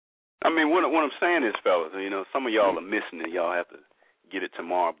 I mean, what I'm saying is, fellas, some of y'all are missing it. Y'all have to get it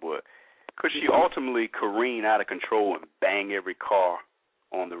tomorrow. But could she ultimately careen out of control and bang every car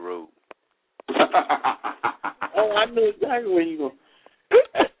on the road? Oh, I knew exactly where you going.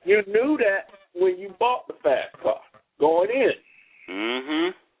 You knew that when you bought the fast car going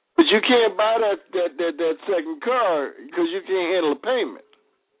in. But you can't buy that second car because you can't handle the payment.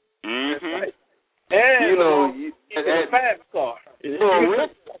 That's right. And a fast car.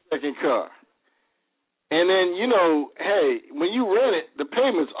 Rent a second car. And then, hey, when you rent it, the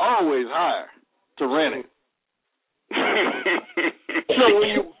payment's always higher to rent it. So when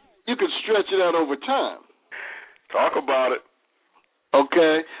you can stretch it out over time. Talk about it.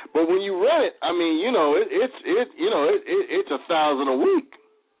 Okay, but when you rent it, I mean, it's $1,000 a week.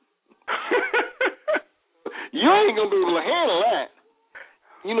 You ain't gonna be able to handle that.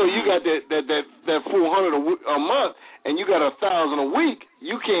 You got that $400 a month, and you got $1,000 a week.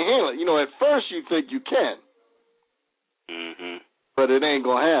 You can't handle it. At first you think you can, but it ain't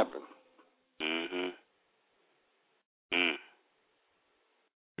gonna happen.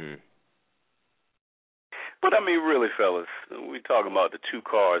 But I mean, really, fellas, we talking about the 2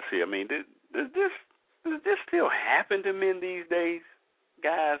 cars here. I mean, does this still happen to men these days?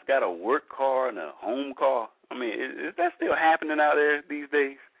 Guys got a work car and a home car. I mean, is that still happening out there these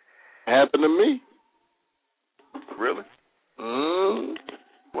days? Happened to me. Really?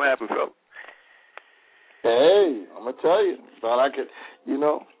 What happened, fella? Hey, I'm gonna tell you. Thought I could,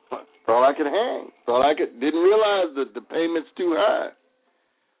 thought I could hang. Didn't realize that the payment's too high.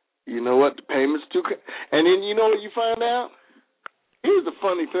 You know what? The payment's too. And then you know what you find out? Here's the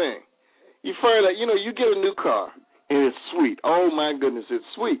funny thing. You find out, you get a new car, and it's sweet. Oh, my goodness, it's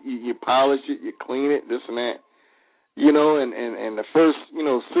sweet. You polish it, you clean it, this and that. And the first,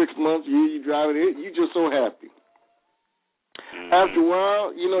 6 months, you drive it, you're just so happy. After a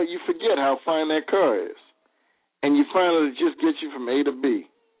while, you forget how fine that car is. And you find that it just gets you from A to B.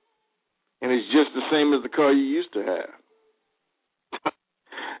 And it's just the same as the car you used to have.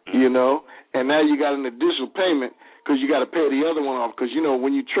 And now you got an additional payment because you got to pay the other one off. Because,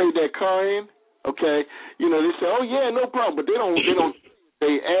 when you trade that car in, okay, they say, oh, yeah, no problem. But they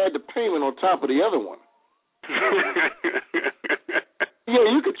add the payment on top of the other one. Yeah,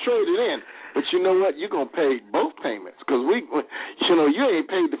 you could trade it in. But you know what? You're going to pay both payments because you ain't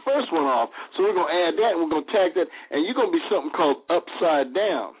paid the first one off. So we're going to add that and we're going to tag that. And you're going to be something called upside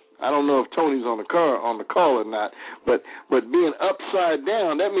down. I don't know if Tony's on the call or not, but being upside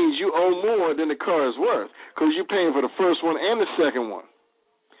down, that means you owe more than the car is worth because you're paying for the first one and the second one.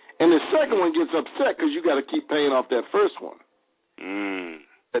 And the second one gets upset because you got to keep paying off that first one.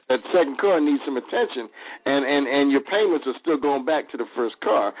 That second car needs some attention, and your payments are still going back to the first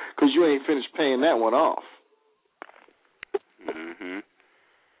car because you ain't finished paying that one off.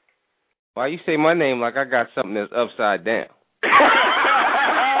 Why you say my name like I got something that's upside down?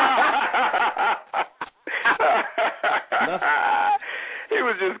 He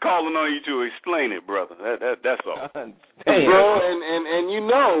was just calling on you to explain it, brother. That's all. Bro, and you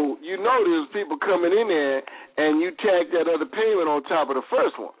know there's people coming in there and you tag that other payment on top of the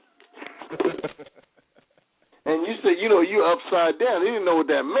first one. And you say, you upside down. They didn't know what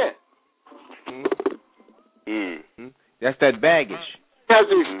that meant. That's that baggage. You have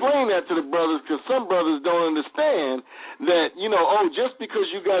to explain that to the brothers because some brothers don't understand that, just because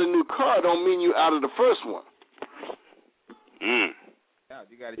you got a new car don't mean you out of the first one.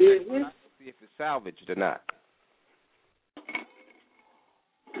 You got to check it out to see if it's salvaged or not.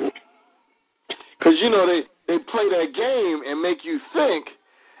 Because, they play that game and make you think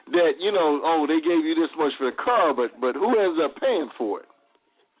that, they gave you this much for the car, but who ends up paying for it?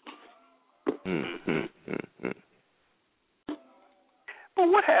 But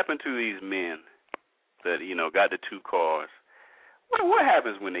what happened to these men that, got the two cars? What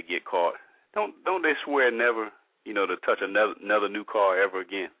happens when they get caught? Don't they swear never, to touch another new car ever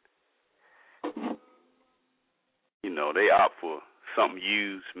again? They opt for something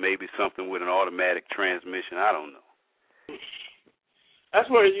used, maybe something with an automatic transmission. I don't know. That's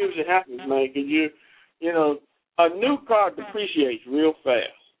where it usually happens, man, because a new car depreciates real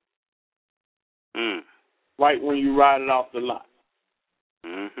fast. Right when you ride it off the lot.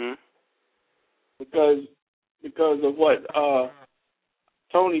 Because of what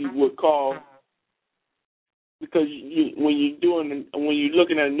Tony would call, because when you're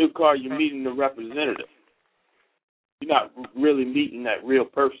looking at a new car, you're meeting the representative. You're not really meeting that real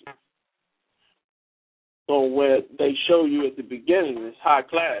person. So where they show you at the beginning is high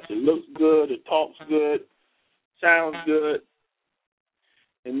class. It looks good, it talks good, sounds good,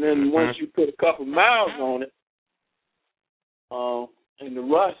 and then once you put a couple miles on it, and the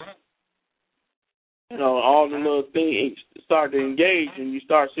rust, all the little things start to engage, and you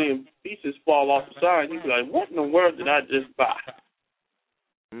start seeing pieces fall off the side. You be like, "What in the world did I just buy?"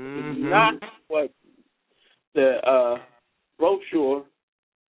 It's not what the brochure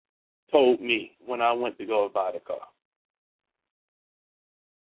told me when I went to go buy the car.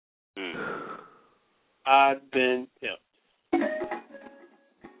 I've been tempted.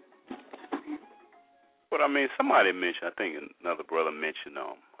 But somebody mentioned, I think another brother mentioned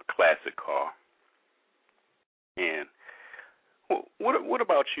a classic car. And what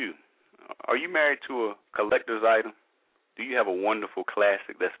about you? Are you married to a collector's item? Do you have a wonderful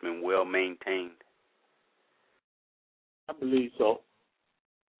classic that's been well maintained? I believe so.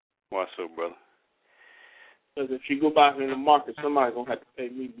 Why so, brother? Because if you go back in the market, somebody's going to have to pay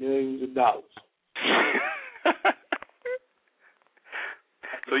me millions of dollars.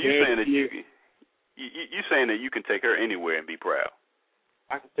 So you're saying that you saying that you can take her anywhere and be proud?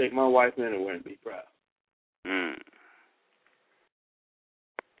 I can take my wife anywhere and be proud.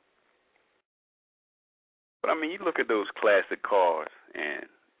 But you look at those classic cars, and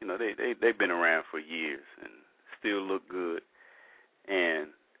they've been around for years and still look good. And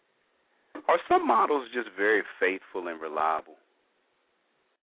are some models just very faithful and reliable?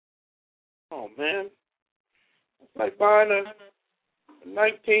 Oh man, it's like buying a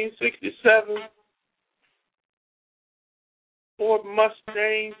 1967 Ford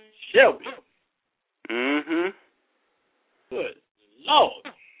Mustang Shelby. Good Lord.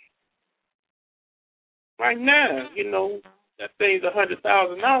 Right now, that thing's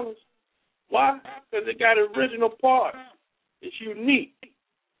 $100,000. Why? Because it got original parts. It's unique.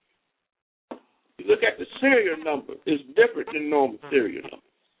 You look at the serial number. It's different than normal serial numbers.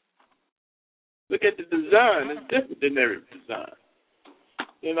 Look at the design. It's different than every design.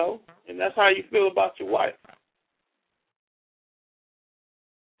 And that's how you feel about your wife.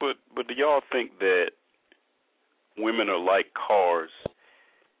 But do y'all think that women are like cars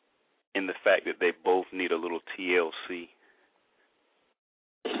in the fact that they both need a little TLC?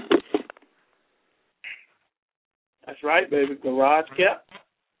 That's right, baby. Garage kept.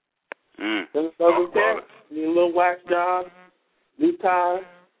 Doesn't care. Need a little wax job, new tires.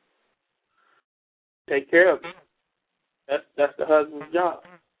 Take care of it. That's the husband's job.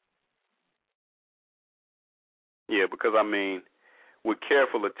 Yeah, because, I mean, with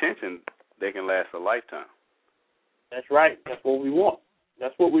careful attention, they can last a lifetime. That's right. That's what we want.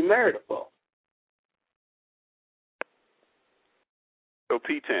 That's what we married her for. So,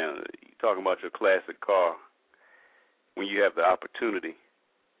 P-Town, you talking about your classic car. When you have the opportunity, I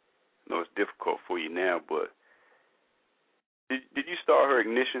know it's difficult for you now, but did you start her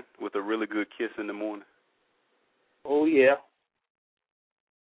ignition with a really good kiss in the morning? Oh, yeah.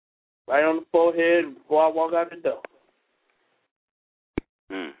 Right on the forehead before I walk out the door.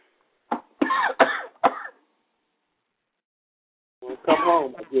 When I come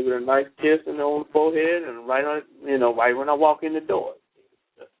home, I give her a nice kiss on the forehead and right on, right when I walk in the door.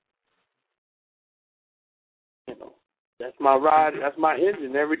 That's my ride. That's my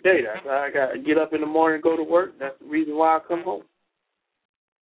engine every day. That's how I got to get up in the morning and go to work. That's the reason why I come home.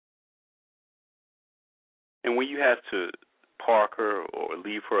 And when you have to park her or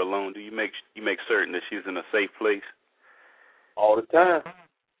leave her alone, do you make certain that she's in a safe place? All the time.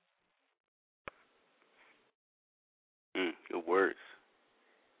 Good words.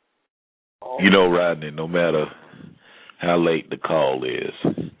 Rodney, no matter how late the call is,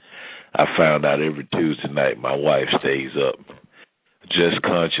 I found out every Tuesday night my wife stays up just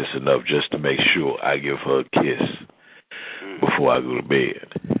conscious enough just to make sure I give her a kiss before I go to bed.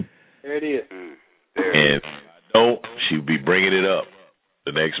 There it is. And if I don't, she'll be bringing it up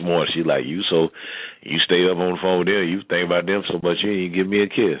the next morning. She like, you stay up on the phone with them, you think about them so much you ain't give me a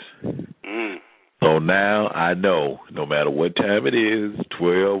kiss. So now I know, no matter what time it is,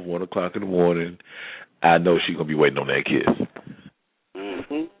 12, 1 o'clock in the morning, I know she's going to be waiting on that kiss.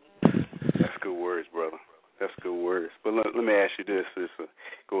 That's good words, brother. That's good words. But let me ask you this,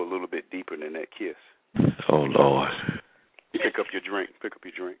 go a little bit deeper than that kiss. Oh, Lord. Pick up your drink.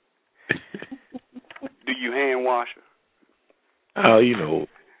 Do you hand wash her? Yeah,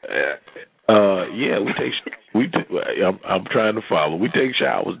 I'm trying to follow. We take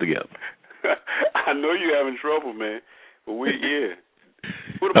showers together. I know you're having trouble, man. But What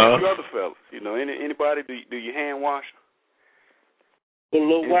about you other fellas? Anybody, do you hand wash her? Put a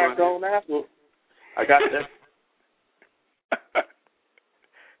little wax on after. I got that.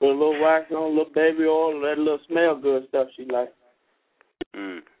 Put a little wax on, a little baby oil, that little smell good stuff she like.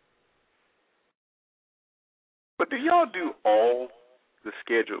 But do y'all do all the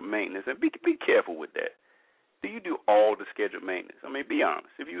scheduled maintenance? And be careful with that. Do you do all the scheduled maintenance? I mean, be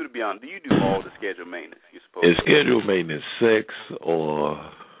honest. If you were to be honest, do you do all the scheduled maintenance you're supposed to? Is scheduled maintenance sex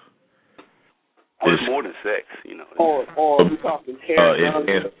or... It's more than sex, Or we're talking hair,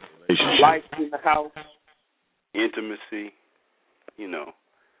 life in the house. Intimacy,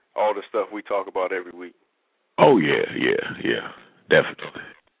 all the stuff we talk about every week. Oh, yeah. Definitely.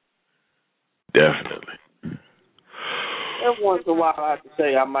 Every once in a while, I have to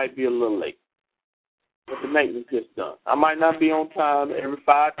say I might be a little late. But the maintenance gets done. I might not be on time every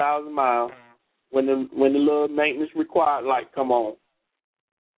 5,000 miles when the little maintenance required light come on.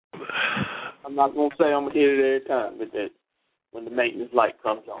 I'm not going to say I'm going to hit it every time, but that when the maintenance light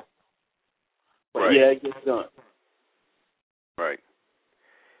comes on. But, right. Yeah, it gets done. Right.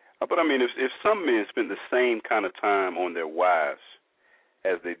 But, I mean, if some men spend the same kind of time on their wives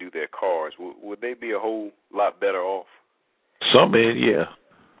as they do their cars, would they be a whole lot better off? Some men, yeah.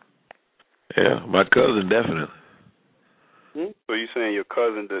 Yeah, my cousin definitely. So you're saying your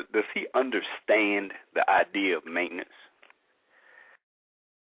cousin, does he understand the idea of maintenance?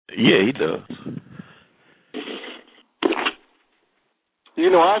 Yeah, he does.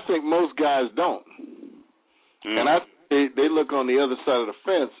 I think most guys don't. And I think they look on the other side of the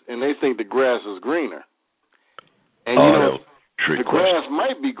fence and they think the grass is greener. And the grass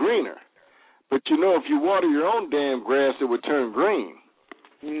might be greener, but if you water your own damn grass, it would turn green.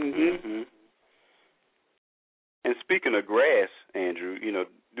 And speaking of grass, Andrew,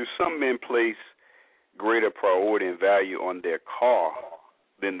 do some men place greater priority and value on their car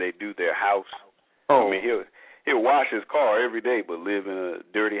than they do their house? Oh. I mean, he'll wash his car every day, but live in a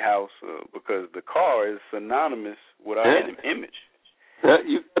dirty house because the car is synonymous with our image.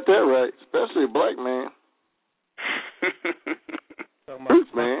 You got that right, especially a black man.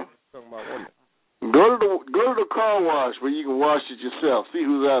 Truth, man. Go to the car wash where you can wash it yourself. See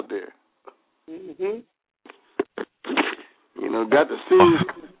who's out there. Got to see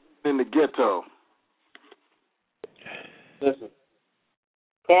in the ghetto. Listen,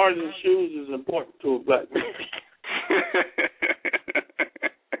 cars and shoes is important to a black man.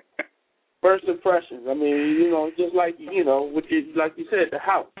 First impressions. I mean, just like like you said, the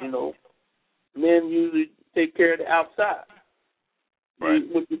house. Men usually take care of the outside. Right.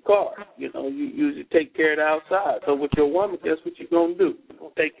 With your car, you usually take care of the outside. So with your woman, guess what you're gonna do? You're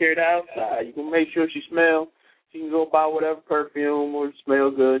gonna take care of the outside. You're gonna make sure she smells She can go buy whatever perfume or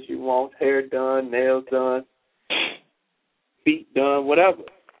smell good she wants, hair done, nails done, feet done, whatever.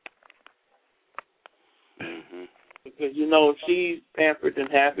 Mm-hmm. Because, if she's pampered and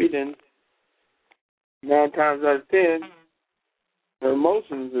happy, then 9 times out of 10, her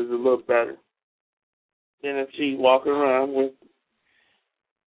emotions is a little better than if she walking around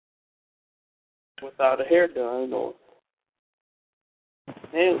without a hair done or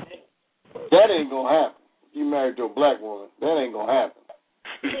nails. That ain't going to happen. You married to a black woman, that ain't going to happen.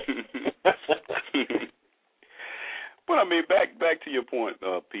 But I mean, back to your point,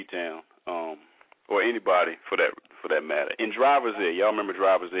 P-Town, or anybody for that matter. In driver's ed, y'all remember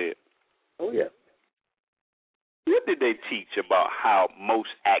driver's ed? Oh yeah. What did they teach about how most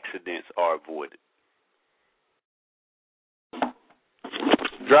accidents are avoided?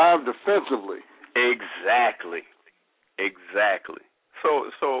 Drive defensively. Exactly.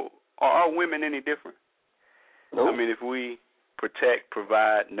 So are women any different? Nope. I mean, if we protect,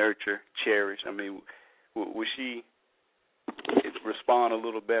 provide, nurture, cherish, I mean, would she respond a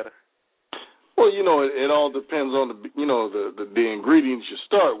little better? Well, it all depends on the ingredients you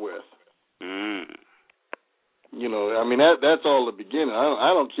start with. Mm. I mean that's all the beginning.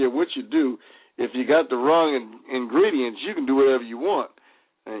 I don't care what you do. If you got the wrong ingredients, you can do whatever you want.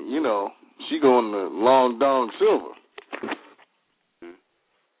 And she going the long dong silver.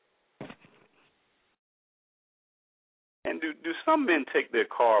 And do some men take their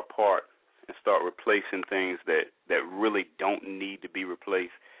car apart and start replacing things that really don't need to be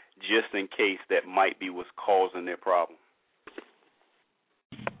replaced, just in case that might be what's causing their problem?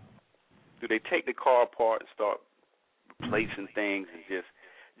 Do they take the car apart and start replacing things and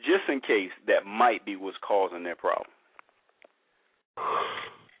just in case that might be what's causing their problem?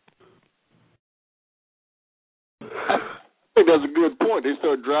 I think that's a good point. They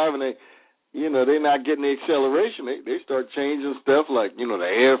start driving, they're not getting the acceleration. They start changing stuff like, the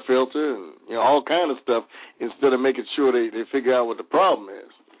air filter and, all kind of stuff instead of making sure they figure out what the problem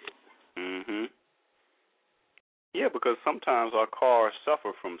is. Mm-hmm. Yeah, because sometimes our cars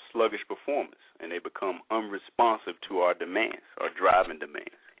suffer from sluggish performance and they become unresponsive to our demands, our driving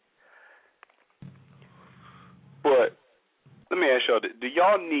demands. But let me ask y'all, do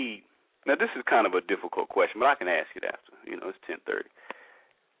y'all need, now this is kind of a difficult question, but I can ask it after. It's 10:30.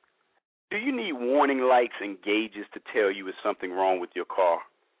 Do you need warning lights and gauges to tell you if something wrong with your car,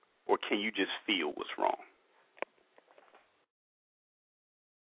 or can you just feel what's wrong?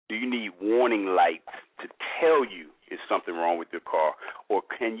 Do you need warning lights to tell you if something wrong with your car, or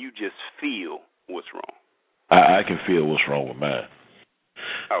can you just feel what's wrong? I can feel what's wrong with mine.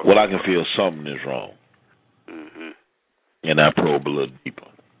 Okay. Well, I can feel something is wrong. Mm-hmm. And I probe a little deeper.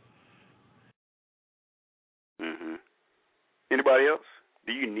 Mm-hmm. Anybody else?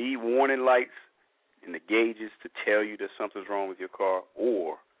 Do you need warning lights and the gauges to tell you that something's wrong with your car,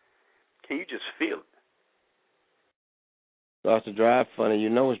 or can you just feel it? Starts to drive funny,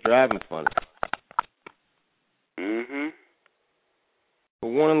 it's driving funny. Mm-hmm. But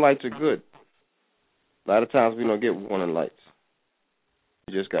warning lights are good. A lot of times we don't get warning lights.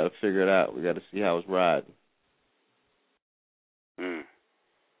 We just got to figure it out. We got to see how it's riding. Mm.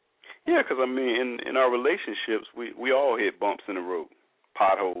 Yeah, because, I mean, in our relationships, we all hit bumps in the road,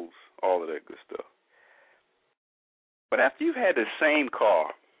 potholes, all of that good stuff. But after you've had the same car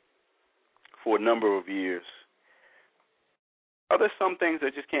for a number of years, are there some things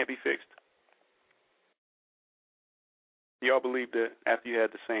that just can't be fixed? Do y'all believe that after you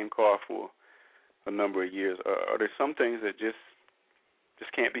had the same car for a number of years, are there some things that just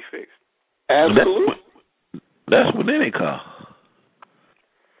can't be fixed? Absolutely. That's with any car.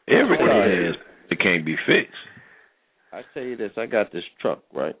 Every car has it can't be fixed. I tell you this, I got this truck,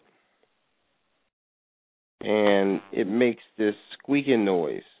 right? And it makes this squeaking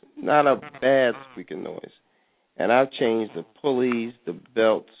noise. Not a bad squeaking noise. And I've changed the pulleys, the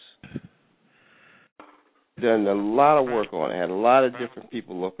belts, done a lot of work on it. Had a lot of different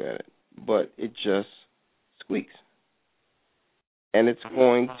people look at it. But it just squeaks. And it's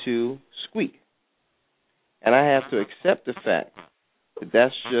going to squeak. And I have to accept the fact that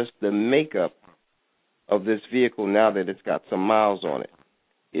that's just the makeup of this vehicle now that it's got some miles on it.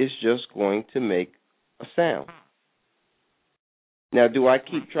 It's just going to make a sound. Now, do I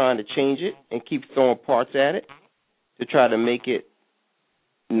keep trying to change it and keep throwing parts at it to try to make it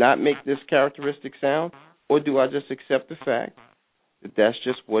not make this characteristic sound? Or do I just accept the fact that that's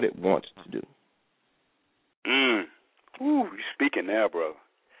just what it wants to do? Ooh, you're speaking now, brother.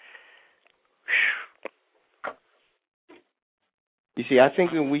 You see, I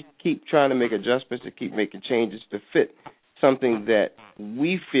think when we keep trying to make adjustments to keep making changes to fit something that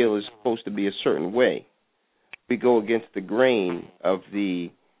we feel is supposed to be a certain way, we go against the grain of the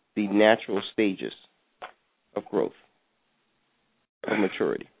natural stages of growth, of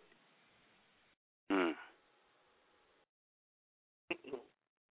maturity. Mm.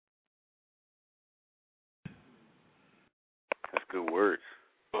 That's good words.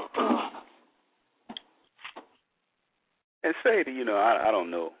 And say that, I don't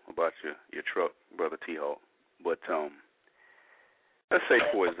know about your truck, Brother T-Hawk, but let's say,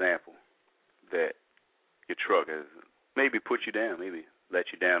 for example, that your truck has maybe put you down, maybe let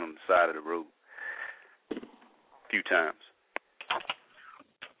you down on the side of the road a few times.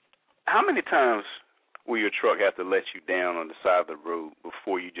 How many times will your truck have to let you down on the side of the road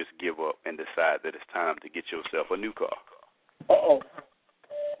before you just give up and decide that it's time to get yourself a new car? Uh-oh.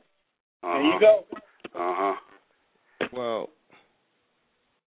 There you go. Uh-huh. Well,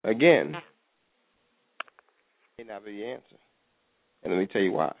 again, may not be the answer. And let me tell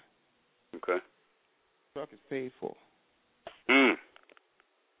you why. Okay. The truck is paid for. Mm.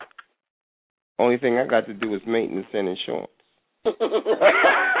 Only thing I got to do is maintenance and insurance.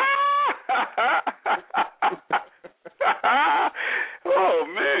 Oh,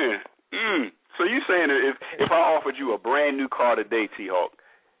 man. Mm. So you saying that if I offered you a brand new car today, T-Hawk,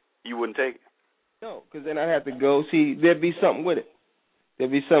 you wouldn't take it? No, because then I'd have to go see. There'd be something with it.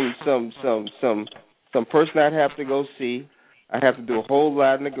 There'd be some person I'd have to go see. I'd have to do a whole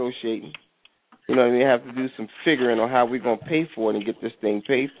lot of negotiating. You know what I mean? I have to do some figuring on how we're gonna pay for it and get this thing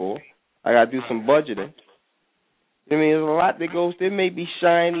paid for. I gotta do some budgeting. I mean, there's a lot that goes. It may be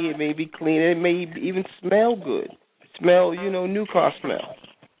shiny, it may be clean, it may even smell good. Smell, new car smell.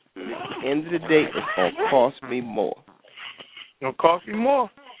 At the end of the day, it's gonna cost me more. It'll cost you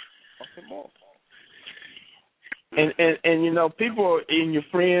more. Cost me more. And people and your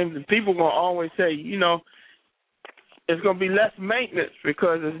friends and people gonna always say, it's gonna be less maintenance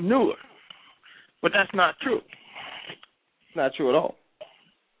because it's newer. But that's not true. It's not true at all.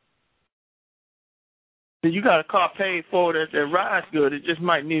 You got a car paid for that rides good. It just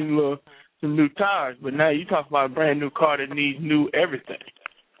might need some new tires. But now you talk about a brand new car that needs new everything.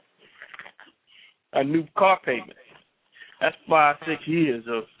 A new car payment. That's 5-6 years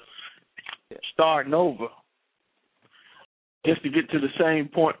of starting over just to get to the same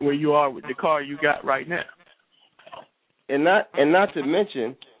point where you are with the car you got right now. And not to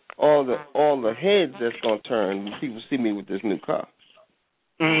mention all the heads that's gonna turn when people see me with this new car.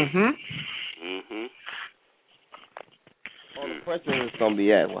 Mhm. Mhm. All the questions is gonna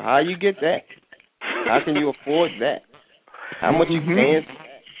be asked. Well, how you get that? How can you afford that? How much you paying for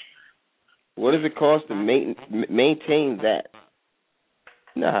that? What does it cost to maintain that?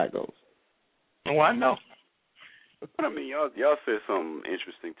 You know how it goes. Oh, I know. But I mean, y'all said something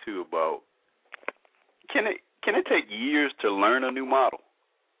interesting too about can it take years to learn a new model?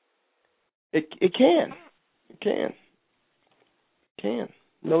 It can. It can.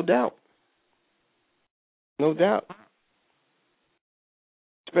 No doubt. No doubt.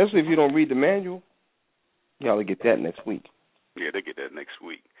 Especially if you don't read the manual. Y'all will get that next week. Yeah, they get that next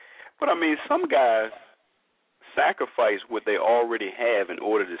week. But I mean, some guys sacrifice what they already have in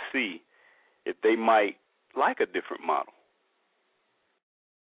order to see if they might like a different model.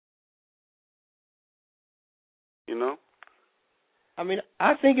 You know? I mean,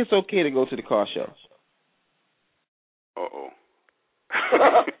 I think it's okay to go to the car show. Uh-oh.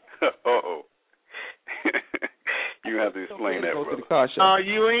 Uh-oh. You have to explain that, go brother. to the car show.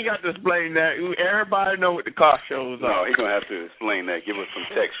 You ain't got to explain that. Everybody know what the car shows are. No, he's going to have to explain that. Give us some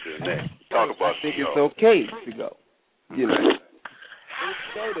texture in that. Talk about I think it's okay to go.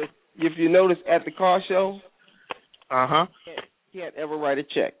 If you notice at the car show, you can't ever write a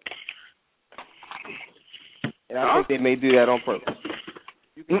check. And I think they may do that on purpose.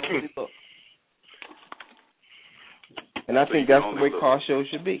 You can only look. And I think that's the way car shows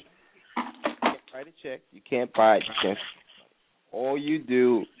should be. You can't write a check. You can't buy it. You can't. All you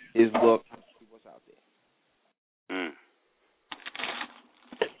do is look and see what's out there.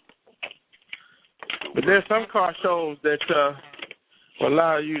 But there's some car shows that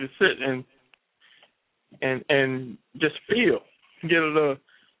allow you to sit and just feel, get a little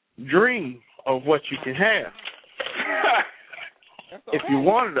dream of what you can have if you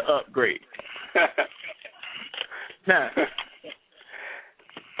wanted to upgrade. Now,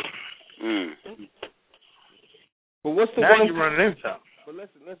 but what's the now one? you're running into. But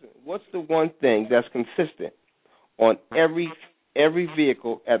listen. What's the one thing that's consistent on every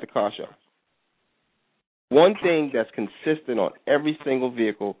vehicle at the car show? One thing that's consistent on every single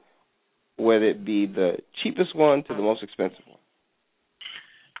vehicle, whether it be the cheapest one to the most expensive one.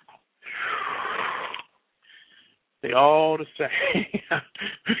 They all the same.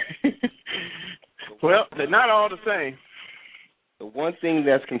 Well, they're not all the same. The one thing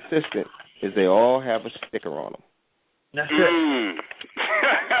that's consistent is they all have a sticker on them. That's it.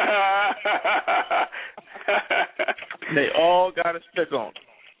 They all got a sticker on them.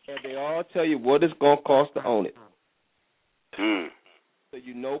 And they all tell you what it's going to cost to own it. So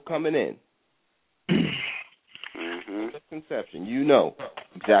you know coming in. Misconception. You know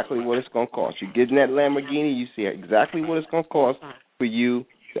exactly what it's going to cost. You get in that Lamborghini, you see exactly what it's going to cost for you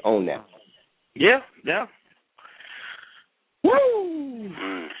to own that. Yeah. Woo!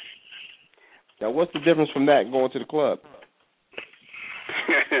 Now, what's the difference from that going to the club?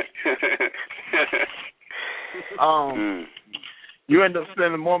 You end up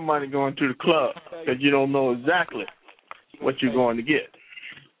spending more money going to the club because you don't know exactly what you're going to get.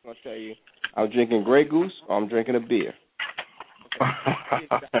 I'll tell you, I'm drinking Grey Goose or I'm drinking a beer. I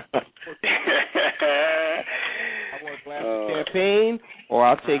want a glass of champagne, or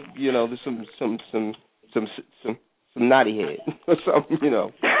I'll take some naughty head or something,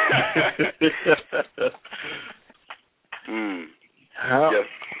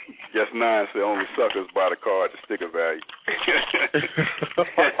 Yes, 9 say only suckers buy the car at the sticker value.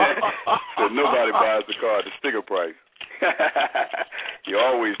 So nobody buys the car at the sticker price. You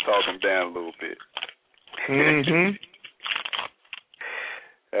always talk them down a little bit.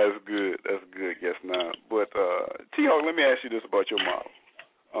 That's good. Yes, 9. But T-Hawk, let me ask you this about your model.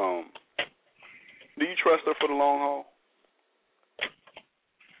 Do you trust her for the long haul?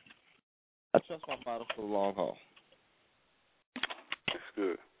 I trust my model for the long haul. That's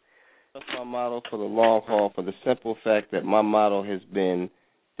good. I trust my model for the long haul for the simple fact that my model has been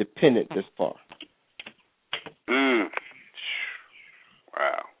dependent this far.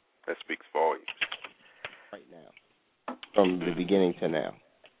 Wow. That speaks volumes. Right now. From the beginning to now.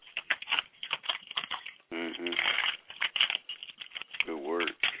 Good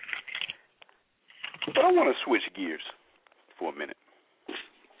word. But I want to switch gears for a minute.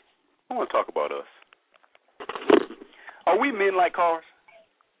 I want to talk about us. Are we men like cars?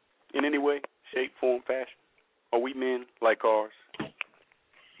 In any way, shape, form, fashion? Are we men like cars?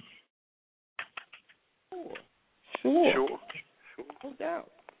 Sure. No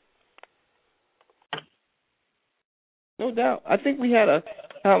doubt. I think we had a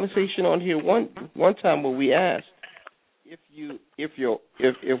conversation on here one time where we asked if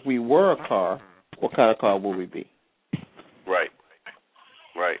we were a car, what kind of car would we be? Right.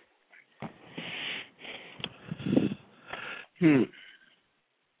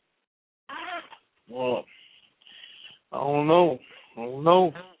 Well, I don't know.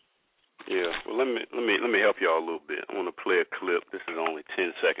 Yeah. Well, let me help y'all a little bit. I want to play a clip. This is only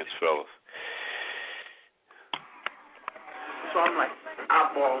 10 seconds, fellas. So I'm like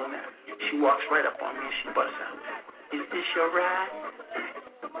eyeballing her. She walks right up on me and she busts out, "Is this your ride?"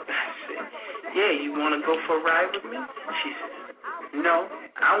 I said, "Yeah, you want to go for a ride with me?" She said, "No,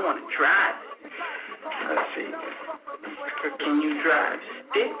 I want to drive." I said, "Can you drive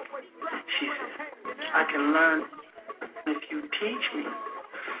stick?" She said, "I can learn if you teach me."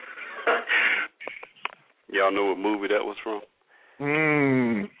 Y'all know what movie that was from?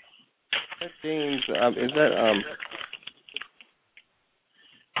 That James, is that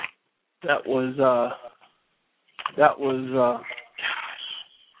That was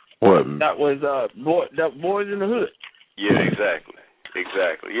what? That was Boys in the Hood. Yeah, exactly.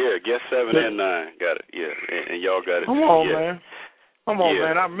 Yeah, guess 7 and 9 got it. Yeah, and y'all got it. Come on, man.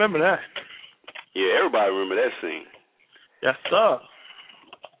 Man. I remember that. Yeah, everybody remember that scene. Yes, sir.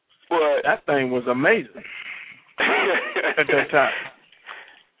 But that thing was amazing at that time.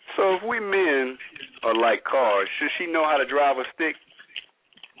 So if we men are like cars, should she know how to drive a stick?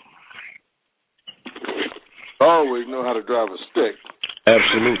 I always know how to drive a stick.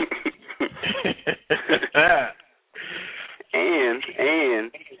 Absolutely.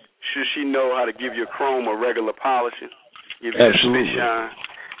 And should she know how to give your chrome a regular polishing? Give you Absolutely. A spit shine?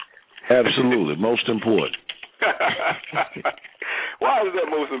 Absolutely. Most important. Why is that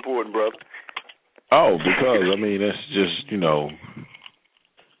most important, brother? Oh, because that's just it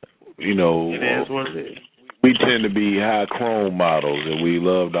is what it is. We tend to be high chrome models, and we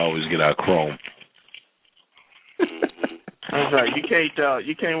love to always get our chrome. That's right.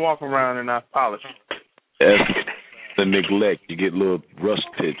 You can't walk around and not polish. That's the neglect. You get little rust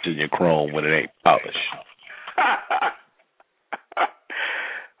pits in your chrome when it ain't polished.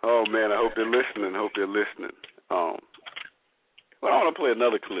 Oh man, I hope they're listening. Well, I want to play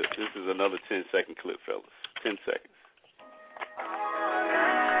another clip. This is another 10-second clip, fellas. 10 seconds.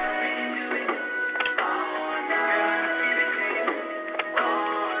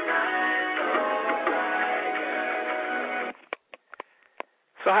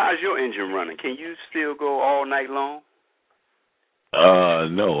 how's your engine running? Can you still go all night long?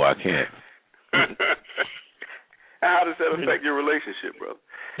 No, I can't. How does that affect your relationship, brother?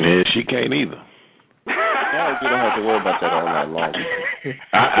 Yeah, she can't either. Now you don't have to worry about that all night long.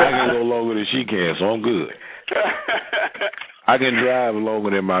 I can go longer than she can, so I'm good. I can drive longer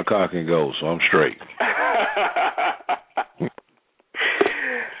than my car can go, so I'm straight.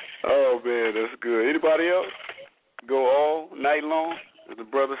 Oh, man, that's good. Anybody else? Go all night long, as the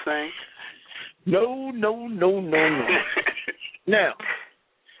brother saying? No.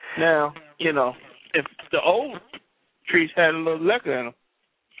 Now, you know, if the old trees had a little liquor in them,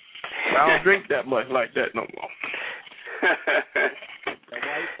 I don't drink that much like that no more. That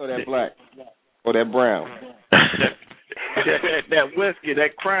white or that black? Or that brown? that whiskey,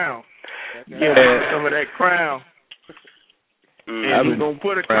 that Crown. Give some of that Crown. I've been gonna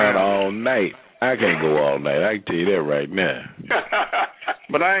put a Crown Crown all night. I can't go all night. I can tell you that right now.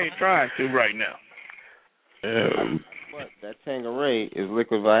 But I ain't trying to right now. What? That Tanqueray is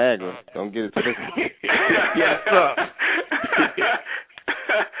liquid Viagra. Don't get it twisted. Yes, sir.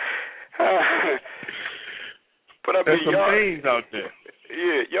 But I mean, there's some things out there.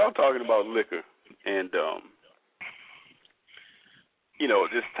 Yeah, y'all talking about liquor, and you know,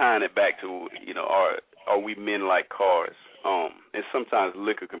 just tying it back to, you know, are we men like cars? And sometimes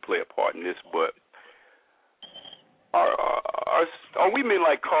liquor can play a part in this, but are we men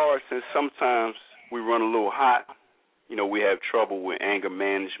like cars? Since sometimes we run a little hot, you know, we have trouble with anger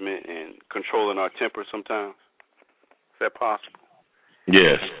management and controlling our temper sometimes. Is that possible?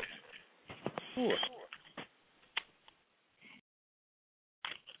 Yes. Sure.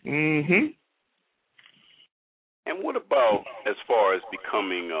 Mhm. And what about as far as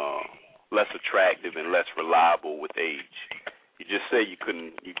becoming less attractive and less reliable with age? You just say you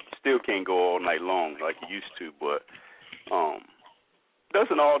still can't go all night long like you used to, but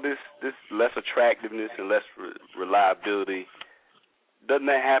doesn't all this less attractiveness and less reliability, doesn't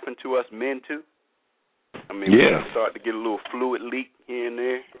that happen to us men too? I mean, yeah. We start to get a little fluid leak here and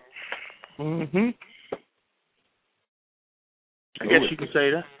there. Mhm. I guess you could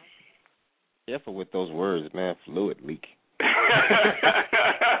say that. Careful with those words, man. Fluid leak.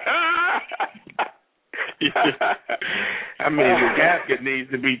 I mean, the gasket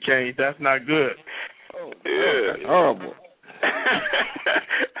needs to be changed. That's not good. Oh, yeah. That's horrible.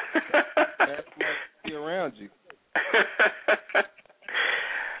 That might be around you.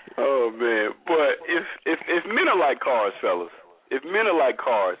 Oh man! But if men are like cars, fellas, if men are like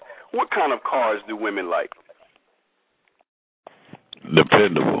cars, what kind of cars do women like?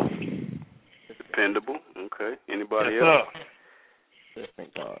 Dependable. Dependable. Okay. Anybody Yes, else?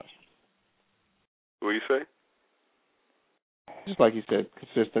 Consistent cars. What do you say? Just like you said,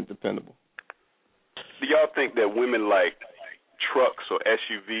 consistent, dependable. Do y'all think that women like trucks or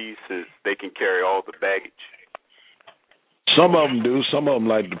SUVs since they can carry all the baggage? Some of them do. Some of them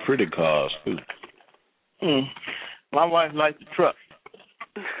like the pretty cars too. My wife likes the truck.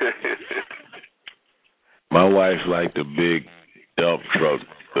 My wife like the big dump truck,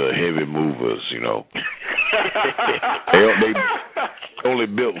 the heavy movers, you know. they only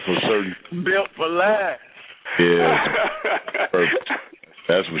built for certain. Built for life. Yeah, perfect.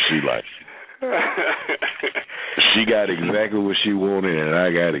 That's what she likes. She got exactly what she wanted, and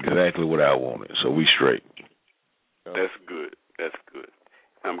I got exactly what I wanted. So we straight. That's good. That's good.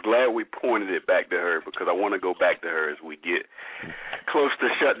 I'm glad we pointed it back to her because I want to go back to her as we get close to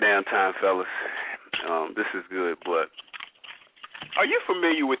shutdown time, fellas. This is good, but are you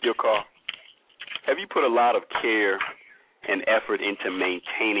familiar with your car? Have you put a lot of care and effort into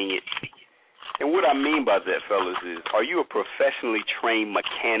maintaining it? And what I mean by that, fellas, is are you a professionally trained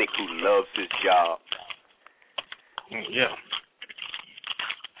mechanic who loves his job? Yeah.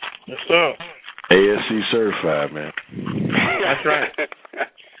 Yes, sir. ASC certified, man. That's right.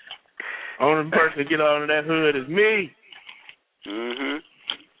 Only person to get on that hood is me. Mhm.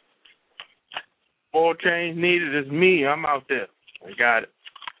 Oil change needed is me. I'm out there. I got it.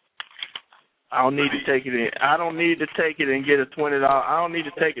 I don't need to take it in. I don't need to take it and get a $20. I don't need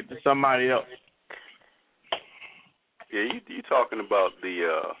to take it to somebody else. Yeah, you talking about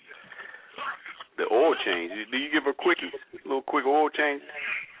the oil change? Do you give her quickies, a little quick oil change?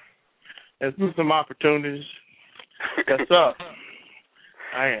 There's been some opportunities. Yes, sir.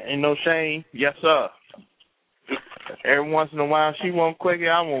 Ain't no shame. Yes, sir. Every once in a while, she want quickie,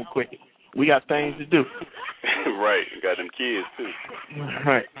 I want quickie. We got things to do. Right. Got them kids, too.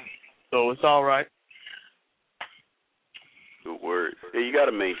 Right. So it's all right. Good word. Yeah, you got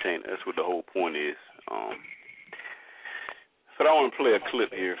to maintain it. That's what the whole point is. But I want to play a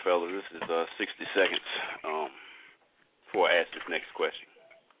clip here, fellas. This is 60 seconds before I ask this next question.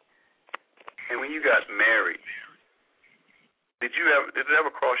 And when you got married, did it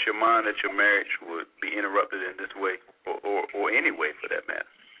ever cross your mind that your marriage would be interrupted in this way, or any way for that matter?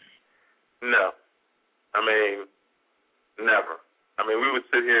 No. I mean, never. I mean, we would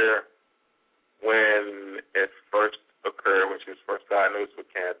sit here when it first occurred, when she was first diagnosed with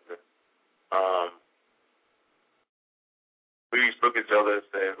cancer. We used to look at each other and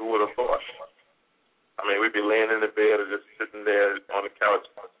say, who would have thought? I mean, we'd be laying in the bed or just sitting there on the couch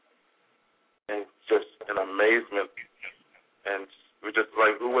and just in amazement. And we're just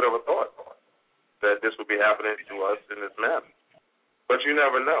like, who would have thought that this would be happening to us in this manner? But you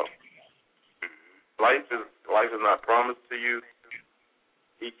never know. Life is not promised to you.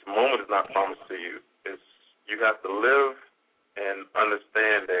 Each moment is not promised to you. You have to live and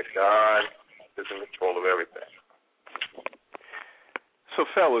understand that God is in control of everything. So,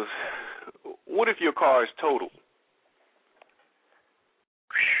 fellas, what if your car is totaled?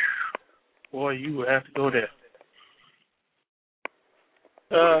 Boy, you would have to go there.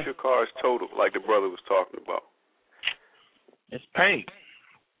 What if your car is totaled, like the brother was talking about? It's pain.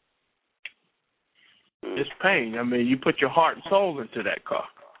 It's pain. I mean, you put your heart and soul into that car.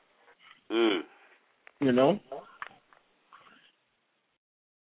 You know?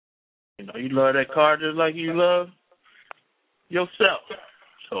 You love that car just like you love yourself.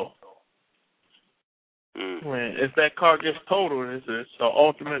 So, when if that car gets totaled, it's the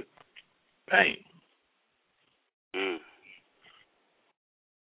ultimate pain.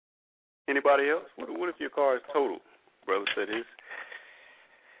 Anybody else? What if your car is totaled? Brother said his.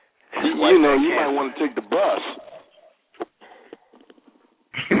 You might want to take the bus.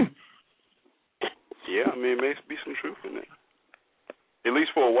 Yeah, I mean, may be some truth in it. At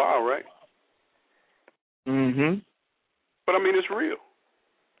least for a while, right? Mm-hmm. But, I mean, it's real.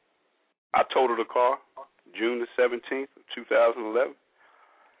 I totaled a car June the 17th of 2011.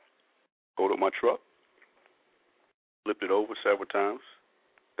 Totaled my truck. Flipped it over several times.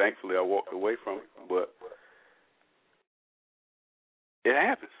 Thankfully, I walked away from it. But it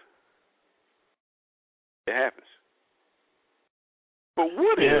happens. It happens. But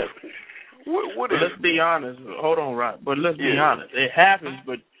what if... What let's be honest. Hold on, right? But let's be honest. It happens,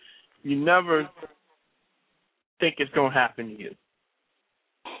 but you never think it's going to happen to you.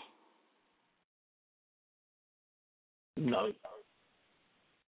 No.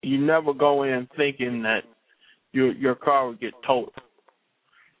 You never go in thinking that your car will get totaled.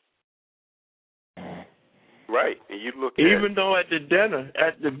 Right. And you look even though at the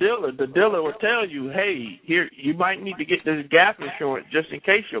dealer will tell you, hey, here, you might need to get this gap insurance just in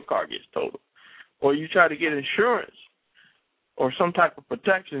case your car gets totaled. Or you try to get insurance or some type of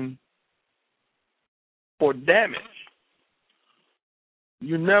protection for damage.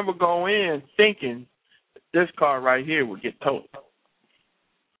 You never go in thinking this car right here will get totaled.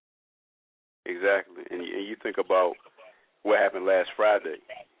 Exactly. And you think about what happened last Friday.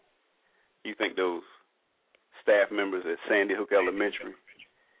 You think those staff members at Sandy Hook Elementary,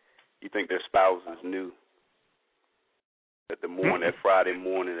 you think their spouses knew that that Friday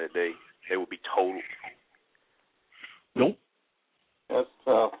morning that they would be totaled? Nope. That's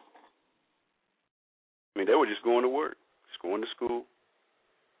tough. I mean, they were just going to work, just going to school,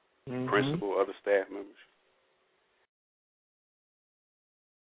 principal, other staff members.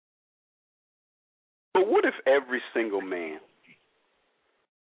 But what if every single man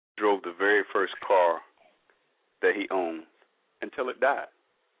drove the very first car that he owned until it died?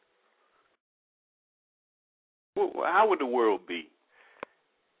 Well, how would the world be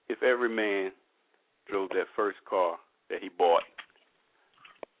if every man drove that first car that he bought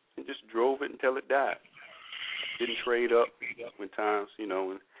and just drove it until it died? Didn't trade up when times,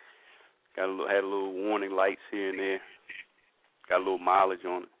 had a little warning lights here and there, got a little mileage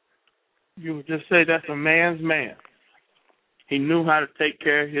on it. You would just say that's a man's man. He knew how to take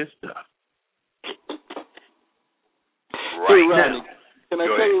care of his stuff. Right now. Can I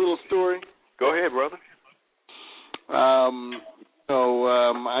tell you a little story? Go ahead, brother.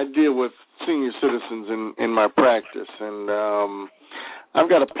 I deal with senior citizens in my practice, and I've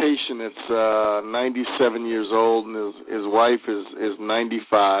got a patient that's 97 years old, and his wife is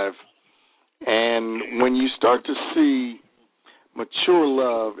 95. And when you start to see mature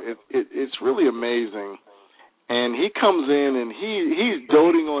love, it's really amazing. And he comes in, and he's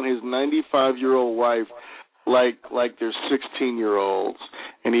doting on his 95-year-old wife like they're 16-year-olds.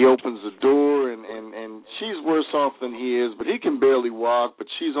 And he opens the door, and she's worse off than he is, but he can barely walk, but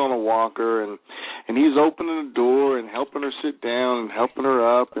she's on a walker, and he's opening the door and helping her sit down and helping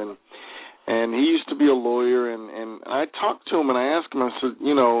her up, and he used to be a lawyer, and I talked to him, and I asked him, I said,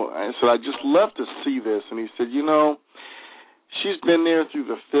 I just love to see this, and he said, she's been there through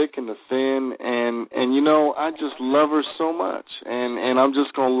the thick and the thin, and I just love her so much, and I'm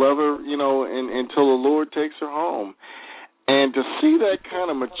just gonna love her, until the Lord takes her home. And to see that kind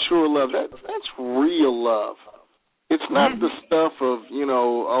of mature love, that's real love. It's not the stuff of,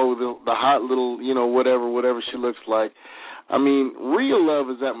 the hot little, whatever she looks like. I mean, real love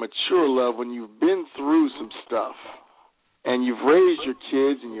is that mature love when you've been through some stuff and you've raised your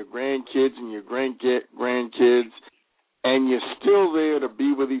kids and your grandkids and your grandkids, and you're still there to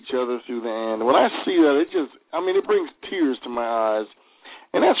be with each other through the end. When I see that, it brings tears to my eyes.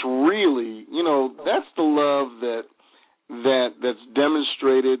 And that's really, that's the love that's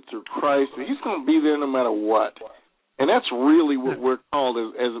demonstrated through Christ. He's going to be there no matter what. And that's really what we're called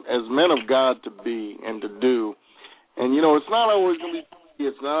as men of God to be and to do. And, it's not always going to be,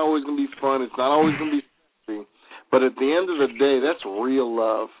 it's not always going to be fun, it's not always going to be free, but at the end of the day, that's real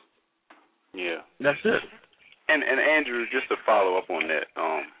love. Yeah. That's it. And Andrew, just to follow up on that,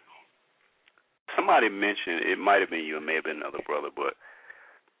 somebody mentioned, it might have been you, it may have been another brother, but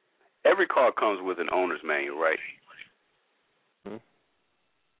every car comes with an owner's manual, right?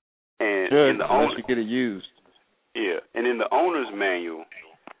 And Good, in the unless you get it used. Yeah, and in the owner's manual,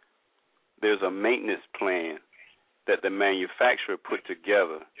 there's a maintenance plan that the manufacturer put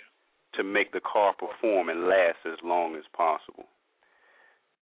together to make the car perform and last as long as possible.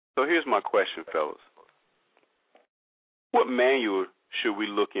 So here's my question, fellas. What manual should we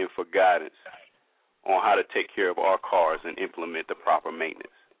look in for guidance on how to take care of our cars and implement the proper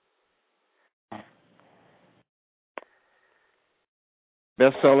maintenance?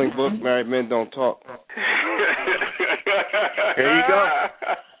 Best-selling book, Married Men Don't Talk. There you go.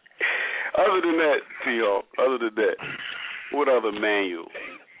 Other than that, T.O., what other manual,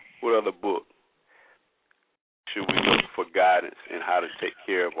 what other book should we look for guidance in how to take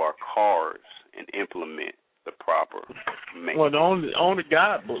care of our cars and implement the proper maintenance? Well, the only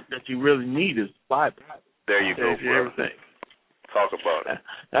guidebook that you really need is the Bible. There you go, bro. Everything. Talk about it.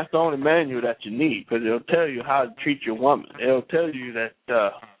 That's the only manual that you need, because it'll tell you how to treat your woman. It'll tell you that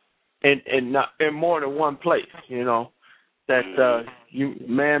in more than one place, that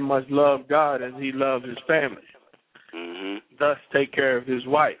man must love God as he loves his family. Mm-hmm. Thus, take care of his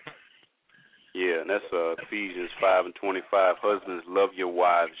wife. Yeah, and that's Ephesians 5:25. Husbands, love your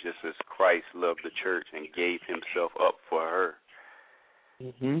wives just as Christ loved the church and gave himself up for her.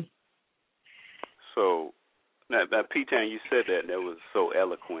 Mm-hmm. So, now P-Town, you said that was so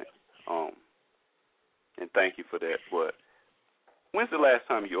eloquent, and thank you for that. But when's the last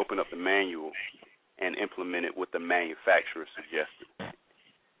time you opened up the manual and implemented what the manufacturer suggested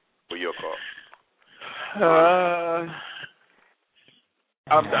for your car?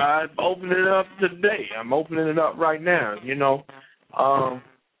 I'm opening it up today. I'm opening it up right now.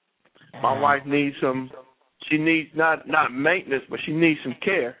 My wife needs she needs not maintenance, but she needs some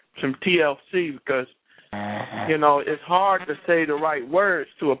care, some TLC, because, it's hard to say the right words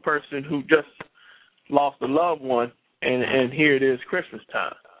to a person who just lost a loved one, and here it is Christmas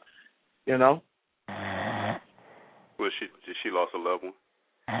time, Well, she lost a loved one?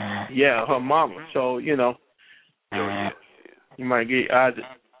 Yeah, her mama. So, Yeah. You might get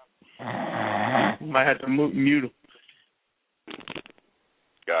you might have to mute him.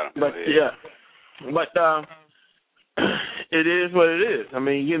 Got him. But it is what it is. I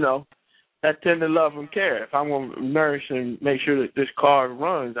mean, that tender love and care. If I'm going to nourish and make sure that this car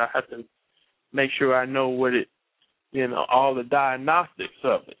runs, I have to make sure I know what it, all the diagnostics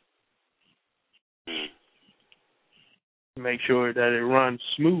of it. Make sure that it runs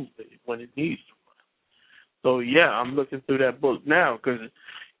smoothly when it needs to. So, I'm looking through that book now, because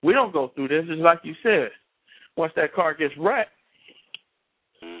we don't go through this. It's like you said. Once that car gets wrecked,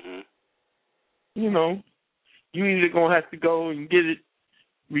 you either going to have to go and get it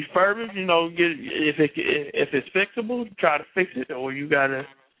refurbished, if it's fixable, try to fix it, or you got to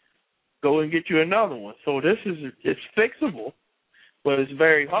go and get you another one. So it's fixable, but it's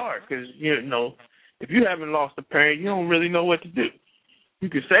very hard, because, if you haven't lost a parent, you don't really know what to do. You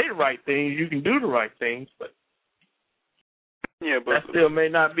can say the right things, you can do the right things, but that still may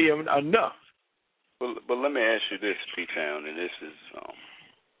not be enough. But let me ask you this, P-Town, and this is,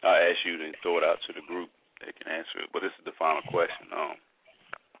 I'll ask you to throw it out to the group. They can answer it, but this is the final question.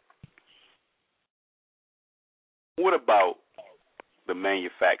 What about the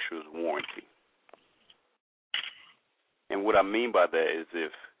manufacturer's warranty? And what I mean by that is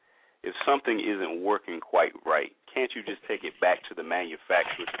if something isn't working quite right, can't you just take it back to the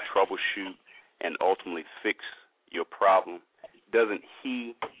manufacturer to troubleshoot and ultimately fix your problem? Doesn't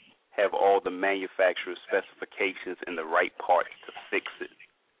he have all the manufacturer's specifications and the right parts to fix it?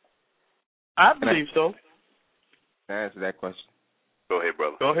 I believe so. Can I answer that question? Go ahead,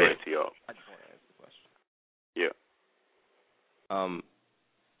 brother. Go ahead. To y'all. I just want to answer the question. Yeah.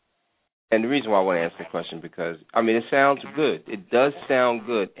 And the reason why I want to answer the question because, I mean, it sounds good. It does sound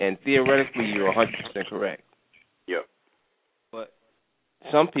good. And theoretically, you're 100% correct. Yep. But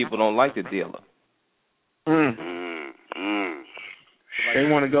some people don't like the dealer. They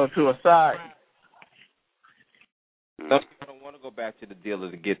want to go to a side. Some people don't want to go back to the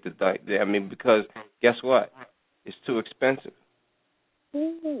dealer to get I mean, because guess what? It's too expensive.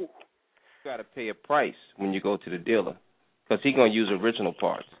 You got to pay a price when you go to the dealer because he's going to use original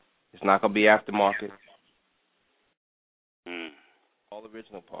parts. It's not going to be aftermarket. All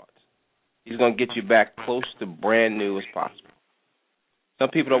original parts. He's going to get you back close to brand new as possible. Some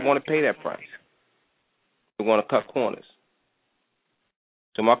people don't want to pay that price. They want to cut corners.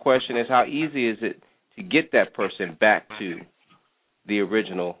 So my question is, how easy is it to get that person back to the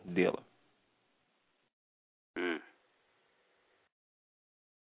original dealer?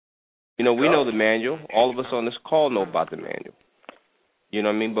 You know, we know the manual. All of us on this call know about the manual. You know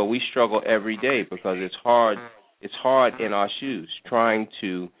what I mean? But we struggle every day because it's hard. It's hard in our shoes trying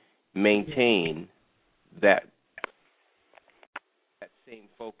to maintain that same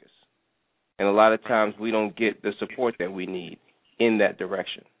focus. And a lot of times we don't get the support that we need in that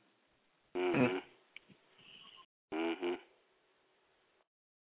direction.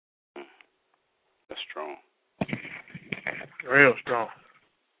 That's strong. Real strong.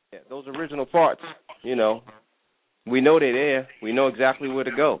 Yeah, those original parts, you know, we know they're there. We know exactly where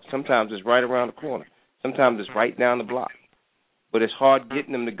to go. Sometimes it's right around the corner. Sometimes it's right down the block. But it's hard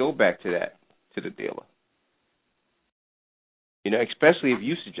getting them to go back to the dealer. You know, especially if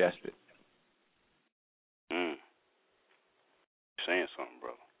you suggest it. Saying something,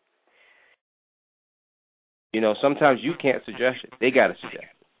 brother. You know, sometimes you can't suggest it. They got to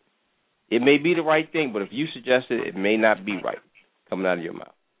suggest it. It may be the right thing, but if you suggest it, it may not be right coming out of your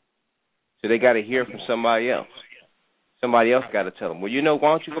mouth. So they got to hear from somebody else. Somebody else got to tell them, well, you know, why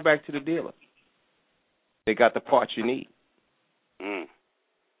don't you go back to the dealer? They got the parts you need.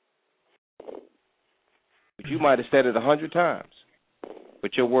 But you might have said it 100 times,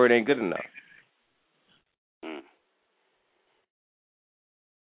 but your word ain't good enough.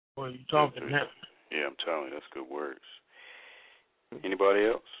 Boy, you talking now. Yeah, I'm telling you, that's good words. Anybody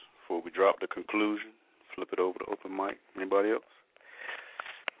else? Before we drop the conclusion, flip it over to open mic. Anybody else?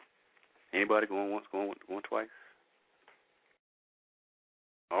 Anybody going once, going twice?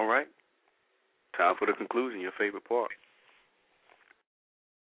 All right. Time for the conclusion, your favorite part.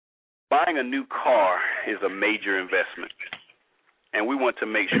 Buying a new car is a major investment, and we want to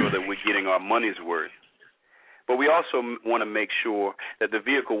make sure that we're getting our money's worth. But we also want to make sure that the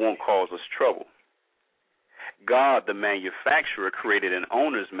vehicle won't cause us trouble. God, the manufacturer, created an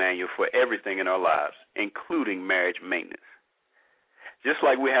owner's manual for everything in our lives, including marriage maintenance. Just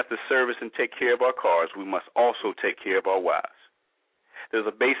like we have to service and take care of our cars, we must also take care of our wives. There's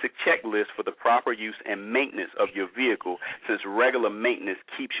a basic checklist for the proper use and maintenance of your vehicle, since regular maintenance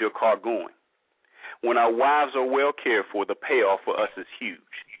keeps your car going. When our wives are well cared for, the payoff for us is huge,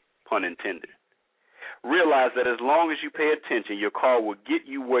 pun intended. Realize that as long as you pay attention, your car will get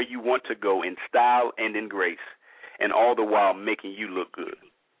you where you want to go in style and in grace, and all the while making you look good.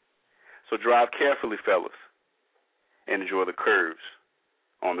 So drive carefully, fellas, and enjoy the curves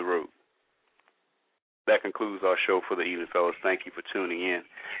on the road. That concludes our show for the evening, fellas. Thank you for tuning in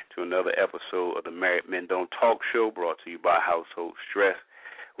to another episode of the Married Men Don't Talk Show, brought to you by Household Stress.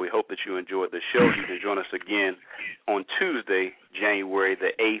 We hope that you enjoyed the show. You can join us again on Tuesday, January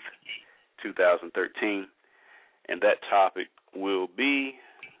the 8th, 2013, and that topic will be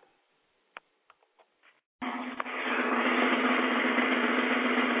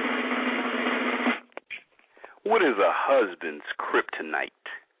what is a husband's kryptonite?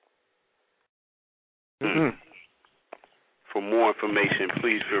 For more information,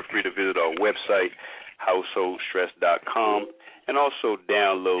 please feel free to visit our website, householdstress.com, and also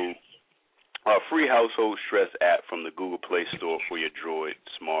download our free Household Stress app from the Google Play Store for your Droid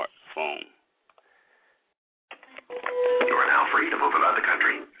smartphone. You are now free to move about the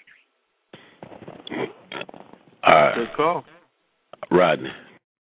country. All right. Good call. Rodney.